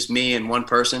 with just me and one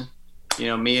person,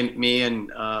 me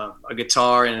and a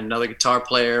guitar and another guitar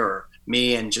player, or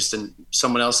me and just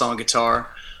someone else on guitar,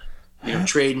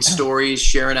 trading stories,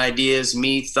 sharing ideas,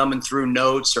 me thumbing through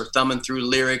notes or thumbing through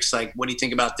lyrics. Like, what do you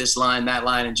think about this line, that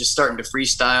line? And just starting to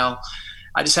freestyle.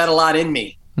 I just had a lot in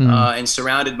me, and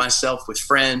surrounded myself with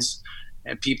friends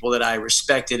people that I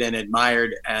respected and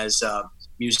admired as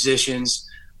musicians,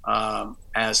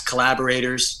 as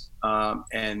collaborators,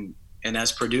 and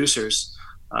as producers.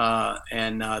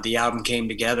 And the album came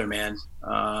together, man.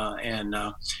 And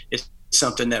it's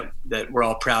something that we're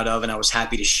all proud of, and I was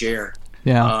happy to share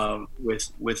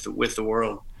with the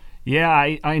world.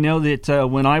 Yeah, I know that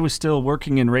when I was still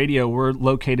working in radio, we're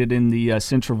located in the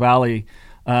Central Valley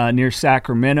near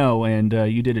Sacramento, and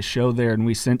you did a show there, and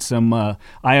we sent some, I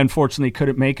unfortunately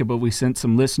couldn't make it, but we sent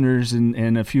some listeners,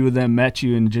 and a few of them met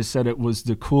you and just said it was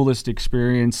the coolest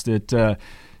experience, that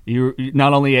you were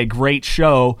not only a great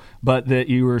show, but that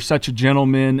you were such a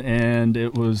gentleman, and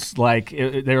it was like,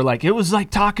 they were like, it was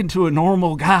like talking to a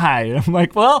normal guy. I'm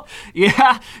like, well,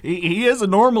 yeah, he is a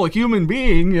normal human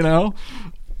being, you know?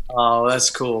 Oh, that's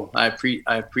cool. I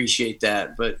appreciate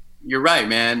that. But you're right,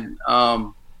 man.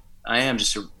 I am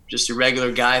just a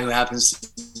regular guy who happens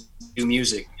to do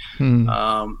music. And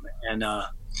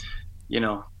you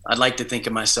know, I'd like to think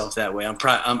of myself that way. I'm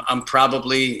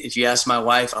probably, if you ask my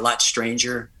wife, a lot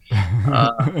stranger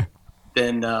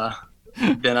than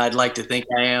I'd like to think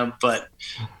I am. But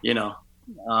you know,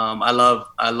 I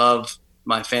love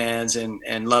my fans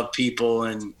and love people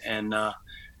and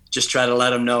just try to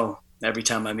let them know every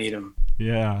time I meet them.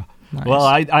 Yeah. Nice. Well,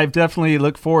 I definitely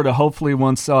look forward to, hopefully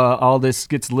once all this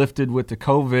gets lifted with the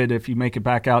COVID, if you make it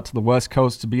back out to the West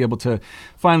Coast, to be able to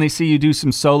finally see you do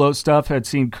some solo stuff. I'd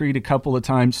seen Creed a couple of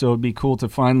times, so it'd be cool to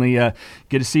finally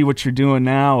get to see what you're doing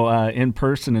now in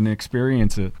person and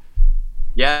experience it.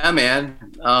 Yeah, man.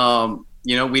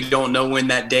 You know, we don't know when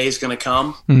that day is going to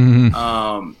come. You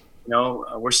know,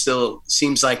 we're still,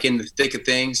 seems like, in the thick of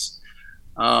things.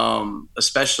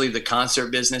 Especially the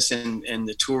concert business and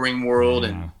the touring world.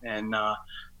 And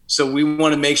so we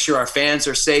want to make sure our fans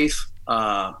are safe.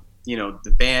 You know,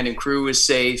 the band and crew is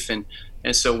safe. And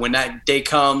so when that day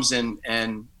comes and,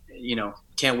 you know,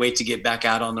 can't wait to get back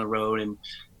out on the road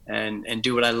and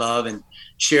do what I love and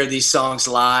share these songs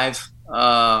live,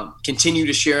 continue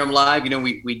to share them live. You know,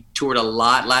 we toured a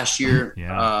lot last year,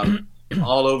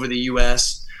 all over the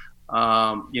US.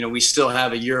 You know, we still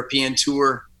have a European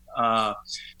tour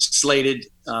slated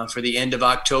for the end of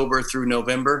October through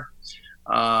November.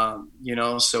 You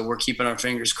know, so we're keeping our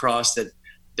fingers crossed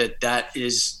that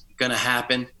is going to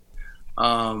happen.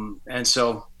 And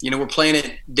so, you know, we're playing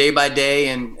it day by day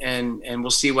and we'll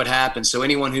see what happens. So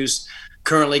anyone who's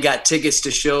currently got tickets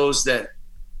to shows that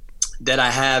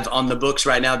I have on the books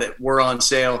right now that were on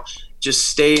sale, just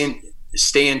stay in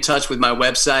touch with my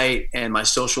website and my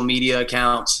social media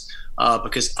accounts,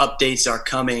 because updates are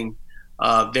coming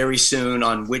very soon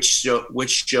on which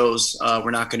shows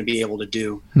we're not going to be able to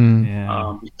do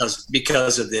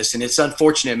because of this. And it's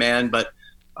unfortunate, man, but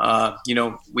you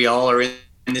know, we all are in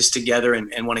this together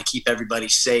and want to keep everybody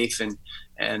safe and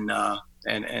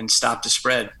stop the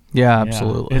spread. Yeah,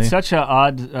 absolutely. It's such an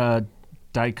odd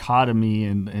dichotomy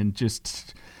and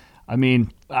just, I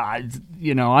mean,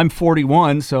 you know, I'm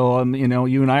 41, so you know,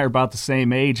 you and I are about the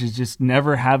same age. Is just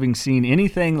never having seen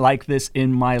anything like this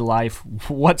in my life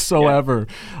whatsoever.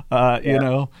 You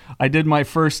know, I did my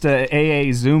first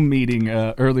AA Zoom meeting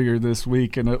earlier this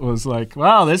week, and it was like,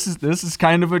 wow, this is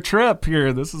kind of a trip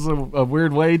here. This is a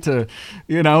weird way to,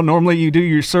 you know, normally you do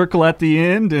your circle at the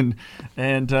end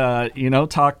and you know,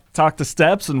 talk the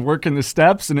steps and work in the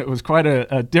steps, and it was quite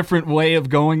a different way of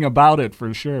going about it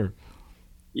for sure.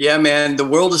 Yeah, man, the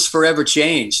world is forever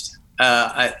changed.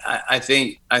 I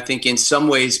think in some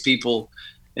ways people,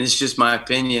 and it's just my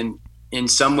opinion, in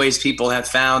some ways people have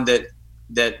found that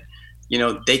you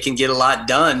know, they can get a lot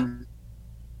done,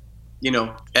 you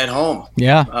know, at home.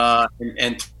 Yeah.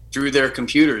 And through their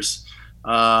computers.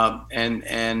 So, and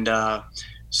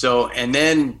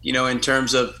then, you know, in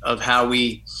terms of how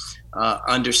we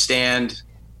understand,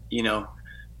 you know,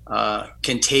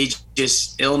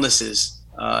 contagious illnesses,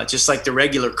 just like the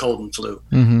regular cold and flu.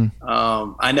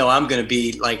 I know I'm going to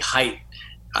be like I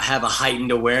have a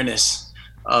heightened awareness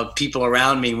of people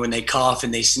around me when they cough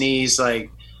and they sneeze, like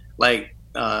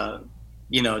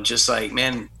you know, just like,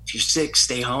 man, if you're sick,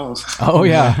 stay home. Oh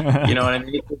yeah. You know what I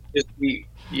mean?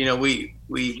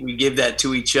 We give that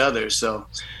to each other. So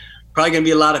probably going to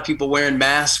be a lot of people wearing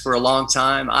masks for a long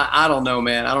time. I don't know,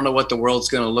 man. I don't know what the world's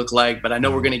going to look like, but I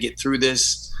know we're going to get through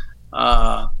this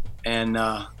and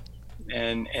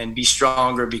be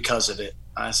stronger because of it.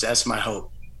 That's my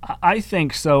hope. I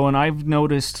think so, and I've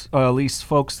noticed, at least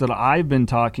folks that I've been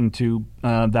talking to,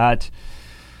 that,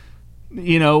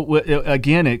 you know,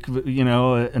 again, you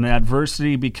know, an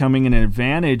adversity becoming an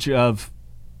advantage of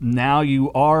now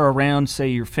you are around, say,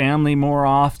 your family more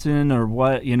often or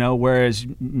what, you know, whereas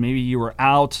maybe you were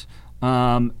out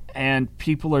and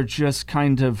people are just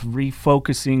kind of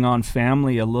refocusing on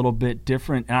family a little bit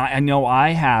different. And I know I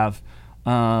have.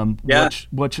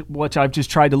 Which I've just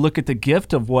tried to look at the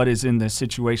gift of what is in this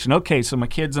situation. Okay, so my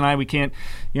kids and we can't,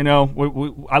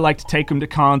 I like to take them to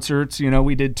concerts.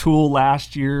 We did Tool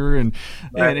last year and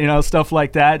stuff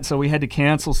like that. So we had to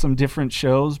cancel some different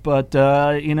shows, but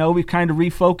we've kind of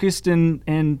refocused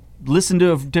and listened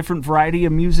to a different variety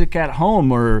of music at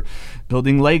home, or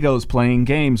building Legos, playing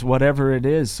games, whatever it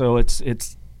is. So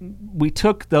it's we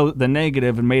took the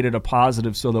negative and made it a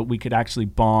positive so that we could actually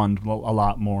bond a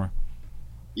lot more.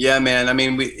 Yeah, man. I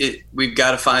mean, we've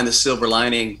got to find the silver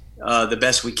lining the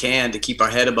best we can to keep our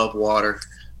head above water.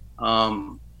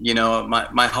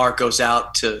 My heart goes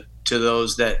out to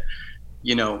those that,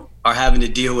 are having to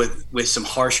deal with some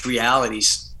harsh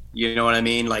realities. You know what I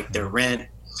mean? Like their rent,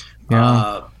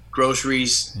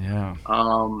 groceries. Yeah.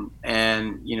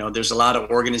 And, there's a lot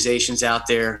of organizations out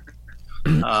there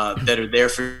that are there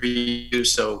for you.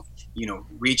 So,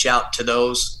 reach out to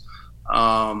those.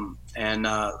 And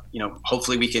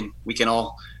hopefully we can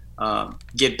all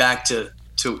get back to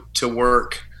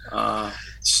work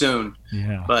soon.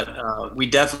 Yeah. But we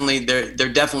definitely there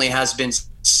definitely has been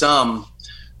some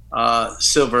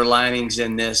silver linings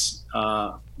in this.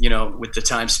 With the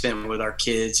time spent with our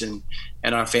kids and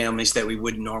our families that we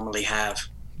wouldn't normally have.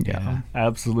 Yeah,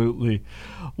 absolutely.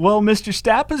 Well, Mr.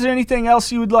 Stapp, is there anything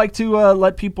else you would like to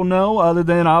let people know other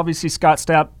than obviously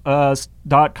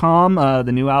scottstapp.com?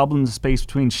 The new album, The Space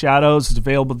Between Shadows, is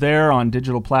available there on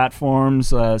digital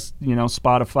platforms,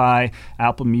 Spotify,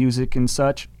 Apple Music, and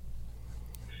such.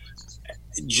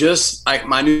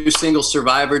 My new single,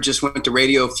 Survivor, just went to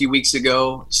radio a few weeks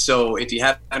ago. So if you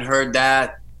haven't heard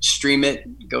that, stream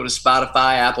it. Go to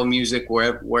Spotify, Apple Music,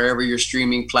 wherever your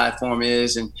streaming platform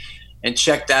is, and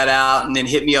check that out, and then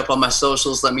hit me up on my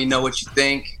socials. Let me know what you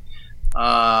think.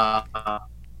 That's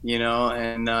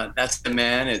it,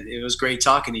 man. It was great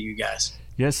talking to you guys.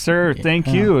 Yes, sir. Thank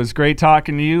you. It was great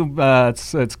talking to you.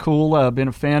 It's cool. Been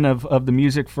a fan of the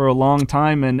music for a long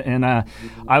time, and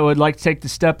I would like to take the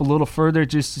step a little further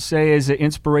just to say, as an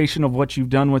inspiration of what you've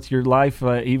done with your life,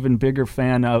 even bigger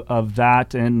fan of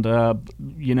that, and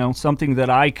something that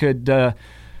I could.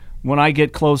 When I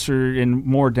get closer and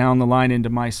more down the line into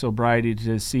my sobriety,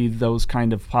 to see those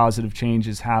kind of positive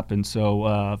changes happen.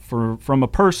 So from a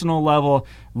personal level,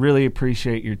 really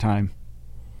appreciate your time.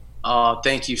 Oh,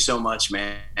 thank you so much,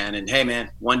 man. And hey,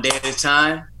 man, one day at a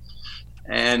time.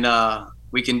 And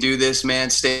we can do this,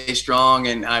 man. Stay strong.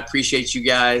 And I appreciate you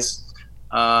guys.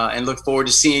 And look forward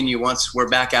to seeing you once we're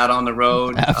back out on the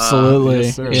road.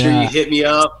 Absolutely. Make sure you hit me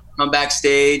up, come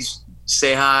backstage,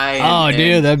 say hi.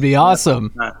 Dude, that'd be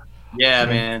awesome. Yeah,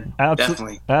 man.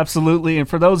 Definitely. Absolutely. And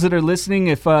for those that are listening,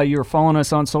 if you're following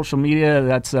us on social media,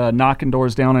 that's Knocking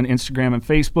Doors Down on Instagram and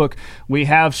Facebook. We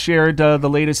have shared the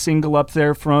latest single up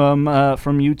there from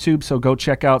YouTube, so go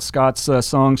check out Scott's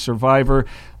song, Survivor.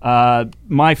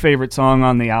 My favorite song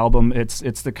on the album.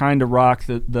 It's the kind of rock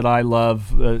that I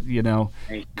love,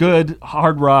 good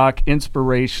hard rock,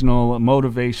 inspirational,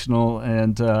 motivational,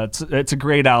 and it's a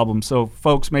great album. So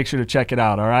folks, make sure to check it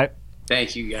out, all right?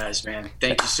 Thank you guys, man.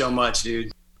 Thank you so much,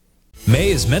 dude. May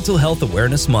is Mental Health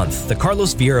Awareness Month. The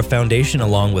Carlos Vieira Foundation,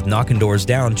 along with Knockin' Doors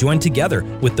Down, joined together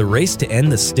with the Race to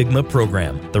End the Stigma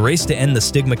program. The Race to End the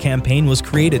Stigma campaign was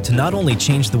created to not only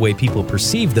change the way people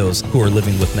perceive those who are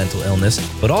living with mental illness,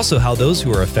 but also how those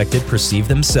who are affected perceive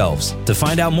themselves. To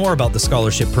find out more about the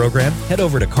scholarship program, head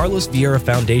over to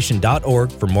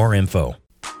carlosvierafoundation.org for more info.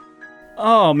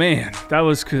 Oh man, that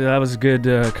was a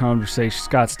good conversation.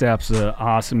 Scott Stapp's an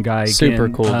awesome guy. Again, super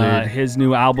cool, dude. His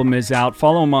new album is out.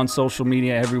 Follow him on social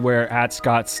media everywhere at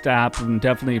Scott Stapp, and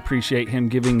definitely appreciate him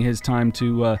giving his time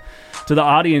to the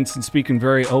audience and speaking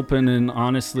very open and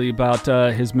honestly about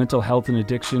his mental health and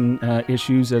addiction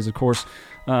issues. As of course,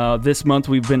 this month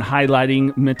we've been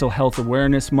highlighting Mental Health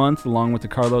Awareness Month along with the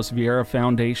Carlos Vieira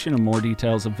Foundation, and more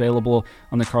details available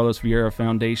on the Carlos Vieira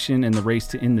Foundation and the Race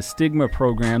to End the Stigma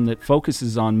program that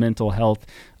focuses on mental health,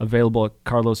 available at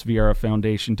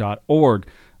carlosvierafoundation.org.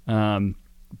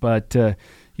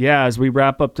 As we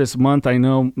wrap up this month, I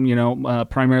know,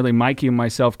 primarily Mikey and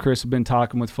myself, Chris, have been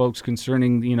talking with folks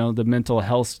concerning, the mental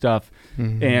health stuff.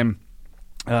 Mm-hmm. And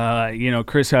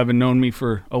Chris, having known me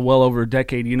for well over a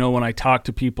decade, when I talk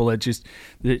to people, it just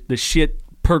the shit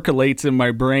percolates in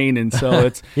my brain, and so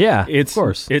it's of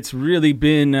course, it's really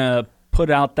been put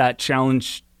out that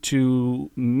challenge to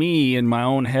me in my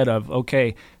own head of,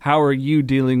 okay, how are you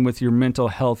dealing with your mental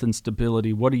health and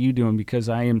stability? What are you doing? Because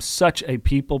I am such a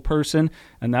people person,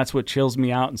 and that's what chills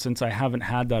me out. And since I haven't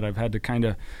had that, I've had to kind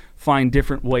of find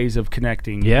different ways of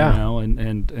connecting. Yeah. You know,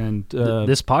 and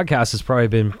this podcast has probably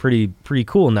been pretty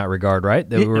cool in that regard, right?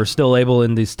 That we're still able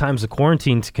in these times of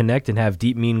quarantine to connect and have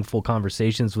deep, meaningful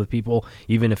conversations with people,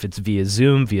 even if it's via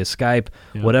Zoom, via Skype,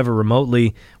 whatever,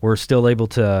 remotely. We're still able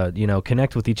to,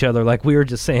 connect with each other. Like we were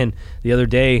just saying the other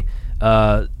day,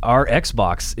 our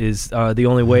Xbox is the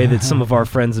only way that some of our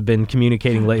friends have been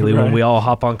communicating lately. When we all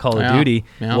hop on Call of Duty,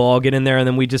 we'll all get in there and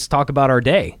then we just talk about our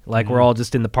day. Like we're all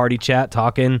just in the party chat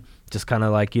talking, just kind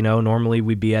of like, normally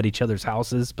we'd be at each other's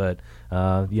houses, but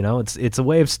it's a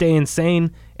way of staying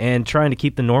sane and trying to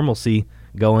keep the normalcy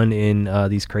going in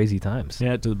these crazy times.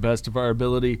 Yeah, to the best of our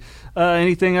ability.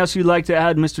 Anything else you'd like to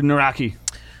add, Mr. Naraki?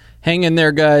 Hang in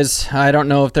there, guys. I don't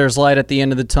know if there's light at the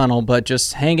end of the tunnel, but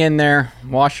just hang in there,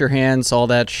 wash your hands, all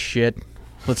that shit.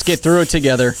 Let's get through it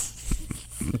together.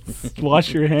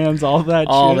 Wash your hands, all that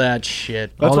all shit. that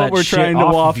shit. That's all what that we're shit trying to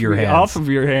off of your hands. Off of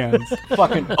your hands.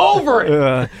 Fucking over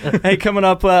it. Hey, coming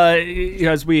up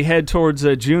as we head towards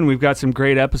June, we've got some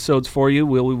great episodes for you.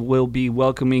 We'll be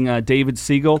welcoming David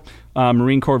Siegel,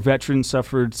 Marine Corps veteran,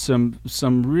 suffered some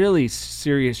really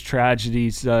serious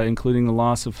tragedies, including the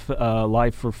loss of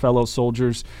life for fellow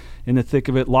soldiers in the thick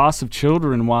of it, loss of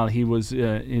children while he was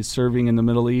serving in the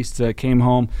Middle East, came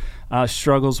home,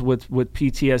 struggles with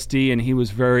PTSD, and he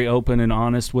was very open and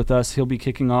honest with us. He'll be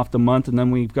kicking off the month. And then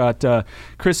we've got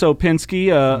Chris Opinski,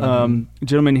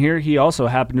 gentleman here. He also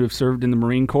happened to have served in the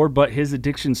Marine Corps, but his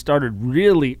addiction started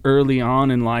really early on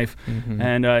in life,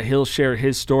 and he'll share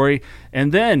his story.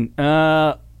 And then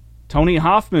Tony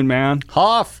Hoffman, man.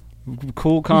 Hoff.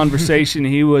 Cool conversation.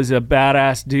 He was a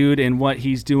badass dude, and what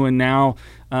he's doing now,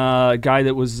 a guy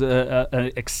that was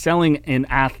excelling in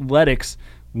athletics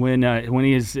when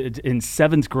he is in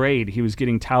 7th grade. He was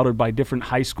getting touted by different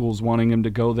high schools wanting him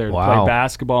to go there to play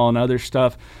basketball and other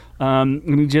stuff.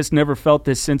 And he just never felt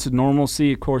this sense of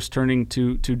normalcy, of course, turning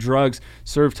to drugs,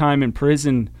 served time in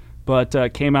prison, but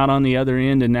came out on the other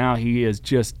end, and now he is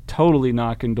just totally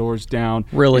knocking doors down,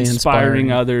 really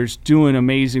inspiring others, doing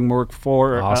amazing work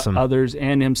for Awesome. Others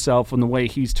and himself, and the way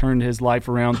he's turned his life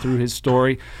around through his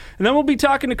story. And then we'll be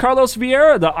talking to Carlos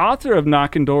Vieira, the author of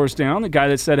Knocking Doors Down, the guy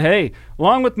that said, hey,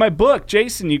 along with my book,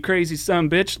 Jason, you crazy son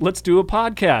of a bitch, let's do a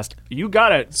podcast. You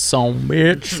got it. Son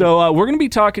bitch. So we're going to be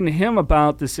talking to him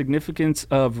about the significance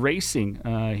of racing.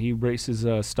 He races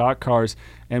stock cars,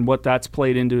 and what that's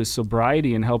played into his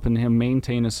sobriety and helping him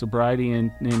maintain a sobriety,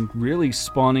 and really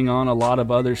spawning on a lot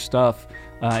of other stuff,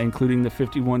 including the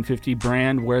 5150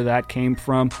 brand, where that came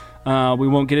from. We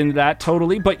won't get into that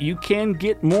totally, but you can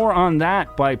get more on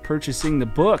that by purchasing the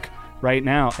book right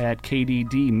now at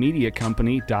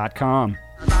kddmediacompany.com.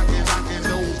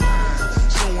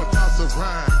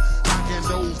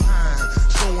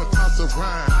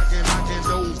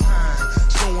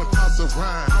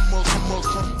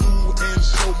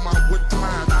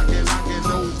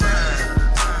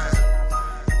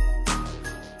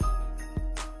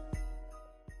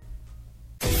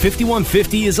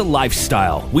 .5150 is a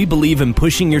lifestyle. We believe in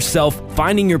pushing yourself,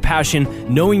 finding your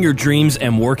passion, knowing your dreams,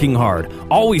 and working hard,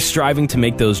 always striving to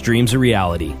make those dreams a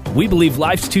reality. We believe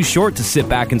life's too short to sit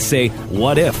back and say,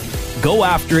 what if? Go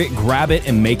after it, grab it,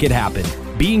 and make it happen.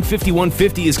 Being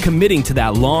 5150 is committing to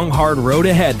that long, hard road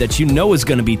ahead that you know is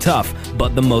going to be tough,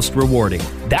 but the most rewarding.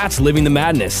 That's living the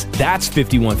madness. That's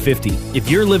 5150. If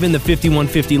you're living the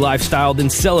 5150 lifestyle, then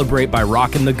celebrate by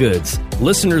rocking the goods.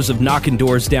 Listeners of Knocking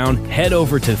Doors Down, head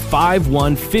over to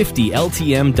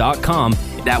 5150ltm.com.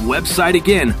 That website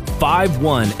again,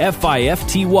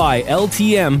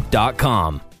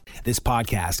 5150ltm.com. This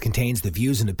podcast contains the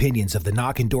views and opinions of the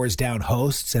Knockin' Doors Down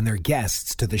hosts and their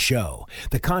guests to the show.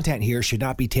 The content here should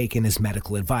not be taken as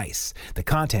medical advice. The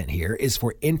content here is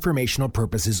for informational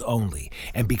purposes only,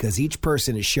 and because each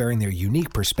person is sharing their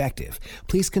unique perspective,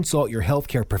 please consult your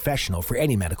healthcare professional for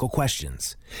any medical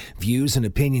questions. Views and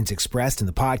opinions expressed in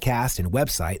the podcast and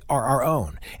website are our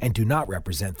own and do not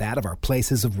represent that of our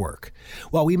places of work.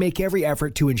 While we make every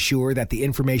effort to ensure that the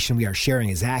information we are sharing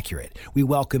is accurate, we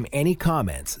welcome any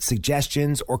comments,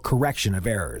 suggestions, or correction of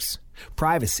errors.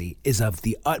 Privacy is of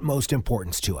the utmost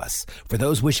importance to us. For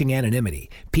those wishing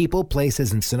anonymity, people,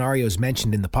 places, and scenarios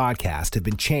mentioned in the podcast have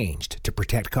been changed to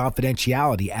protect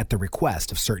confidentiality at the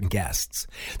request of certain guests.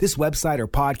 This website or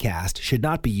podcast should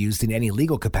not be used in any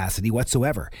legal capacity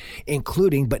whatsoever,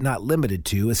 including but not limited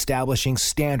to establishing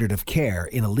standard of care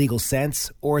in a legal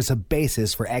sense or as a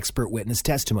basis for expert witness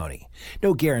testimony.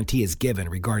 No guarantee is given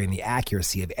regarding the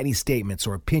accuracy of any statements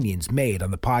or opinions made on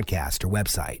the podcast or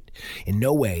website. In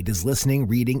no way does listening,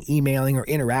 reading, emailing, or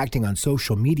interacting on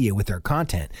social media with our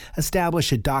content,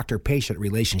 establish a doctor-patient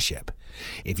relationship.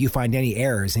 If you find any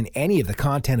errors in any of the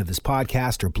content of this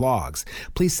podcast or blogs,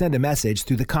 please send a message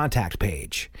through the contact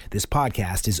page. This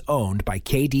podcast is owned by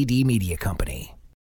KDD Media Company.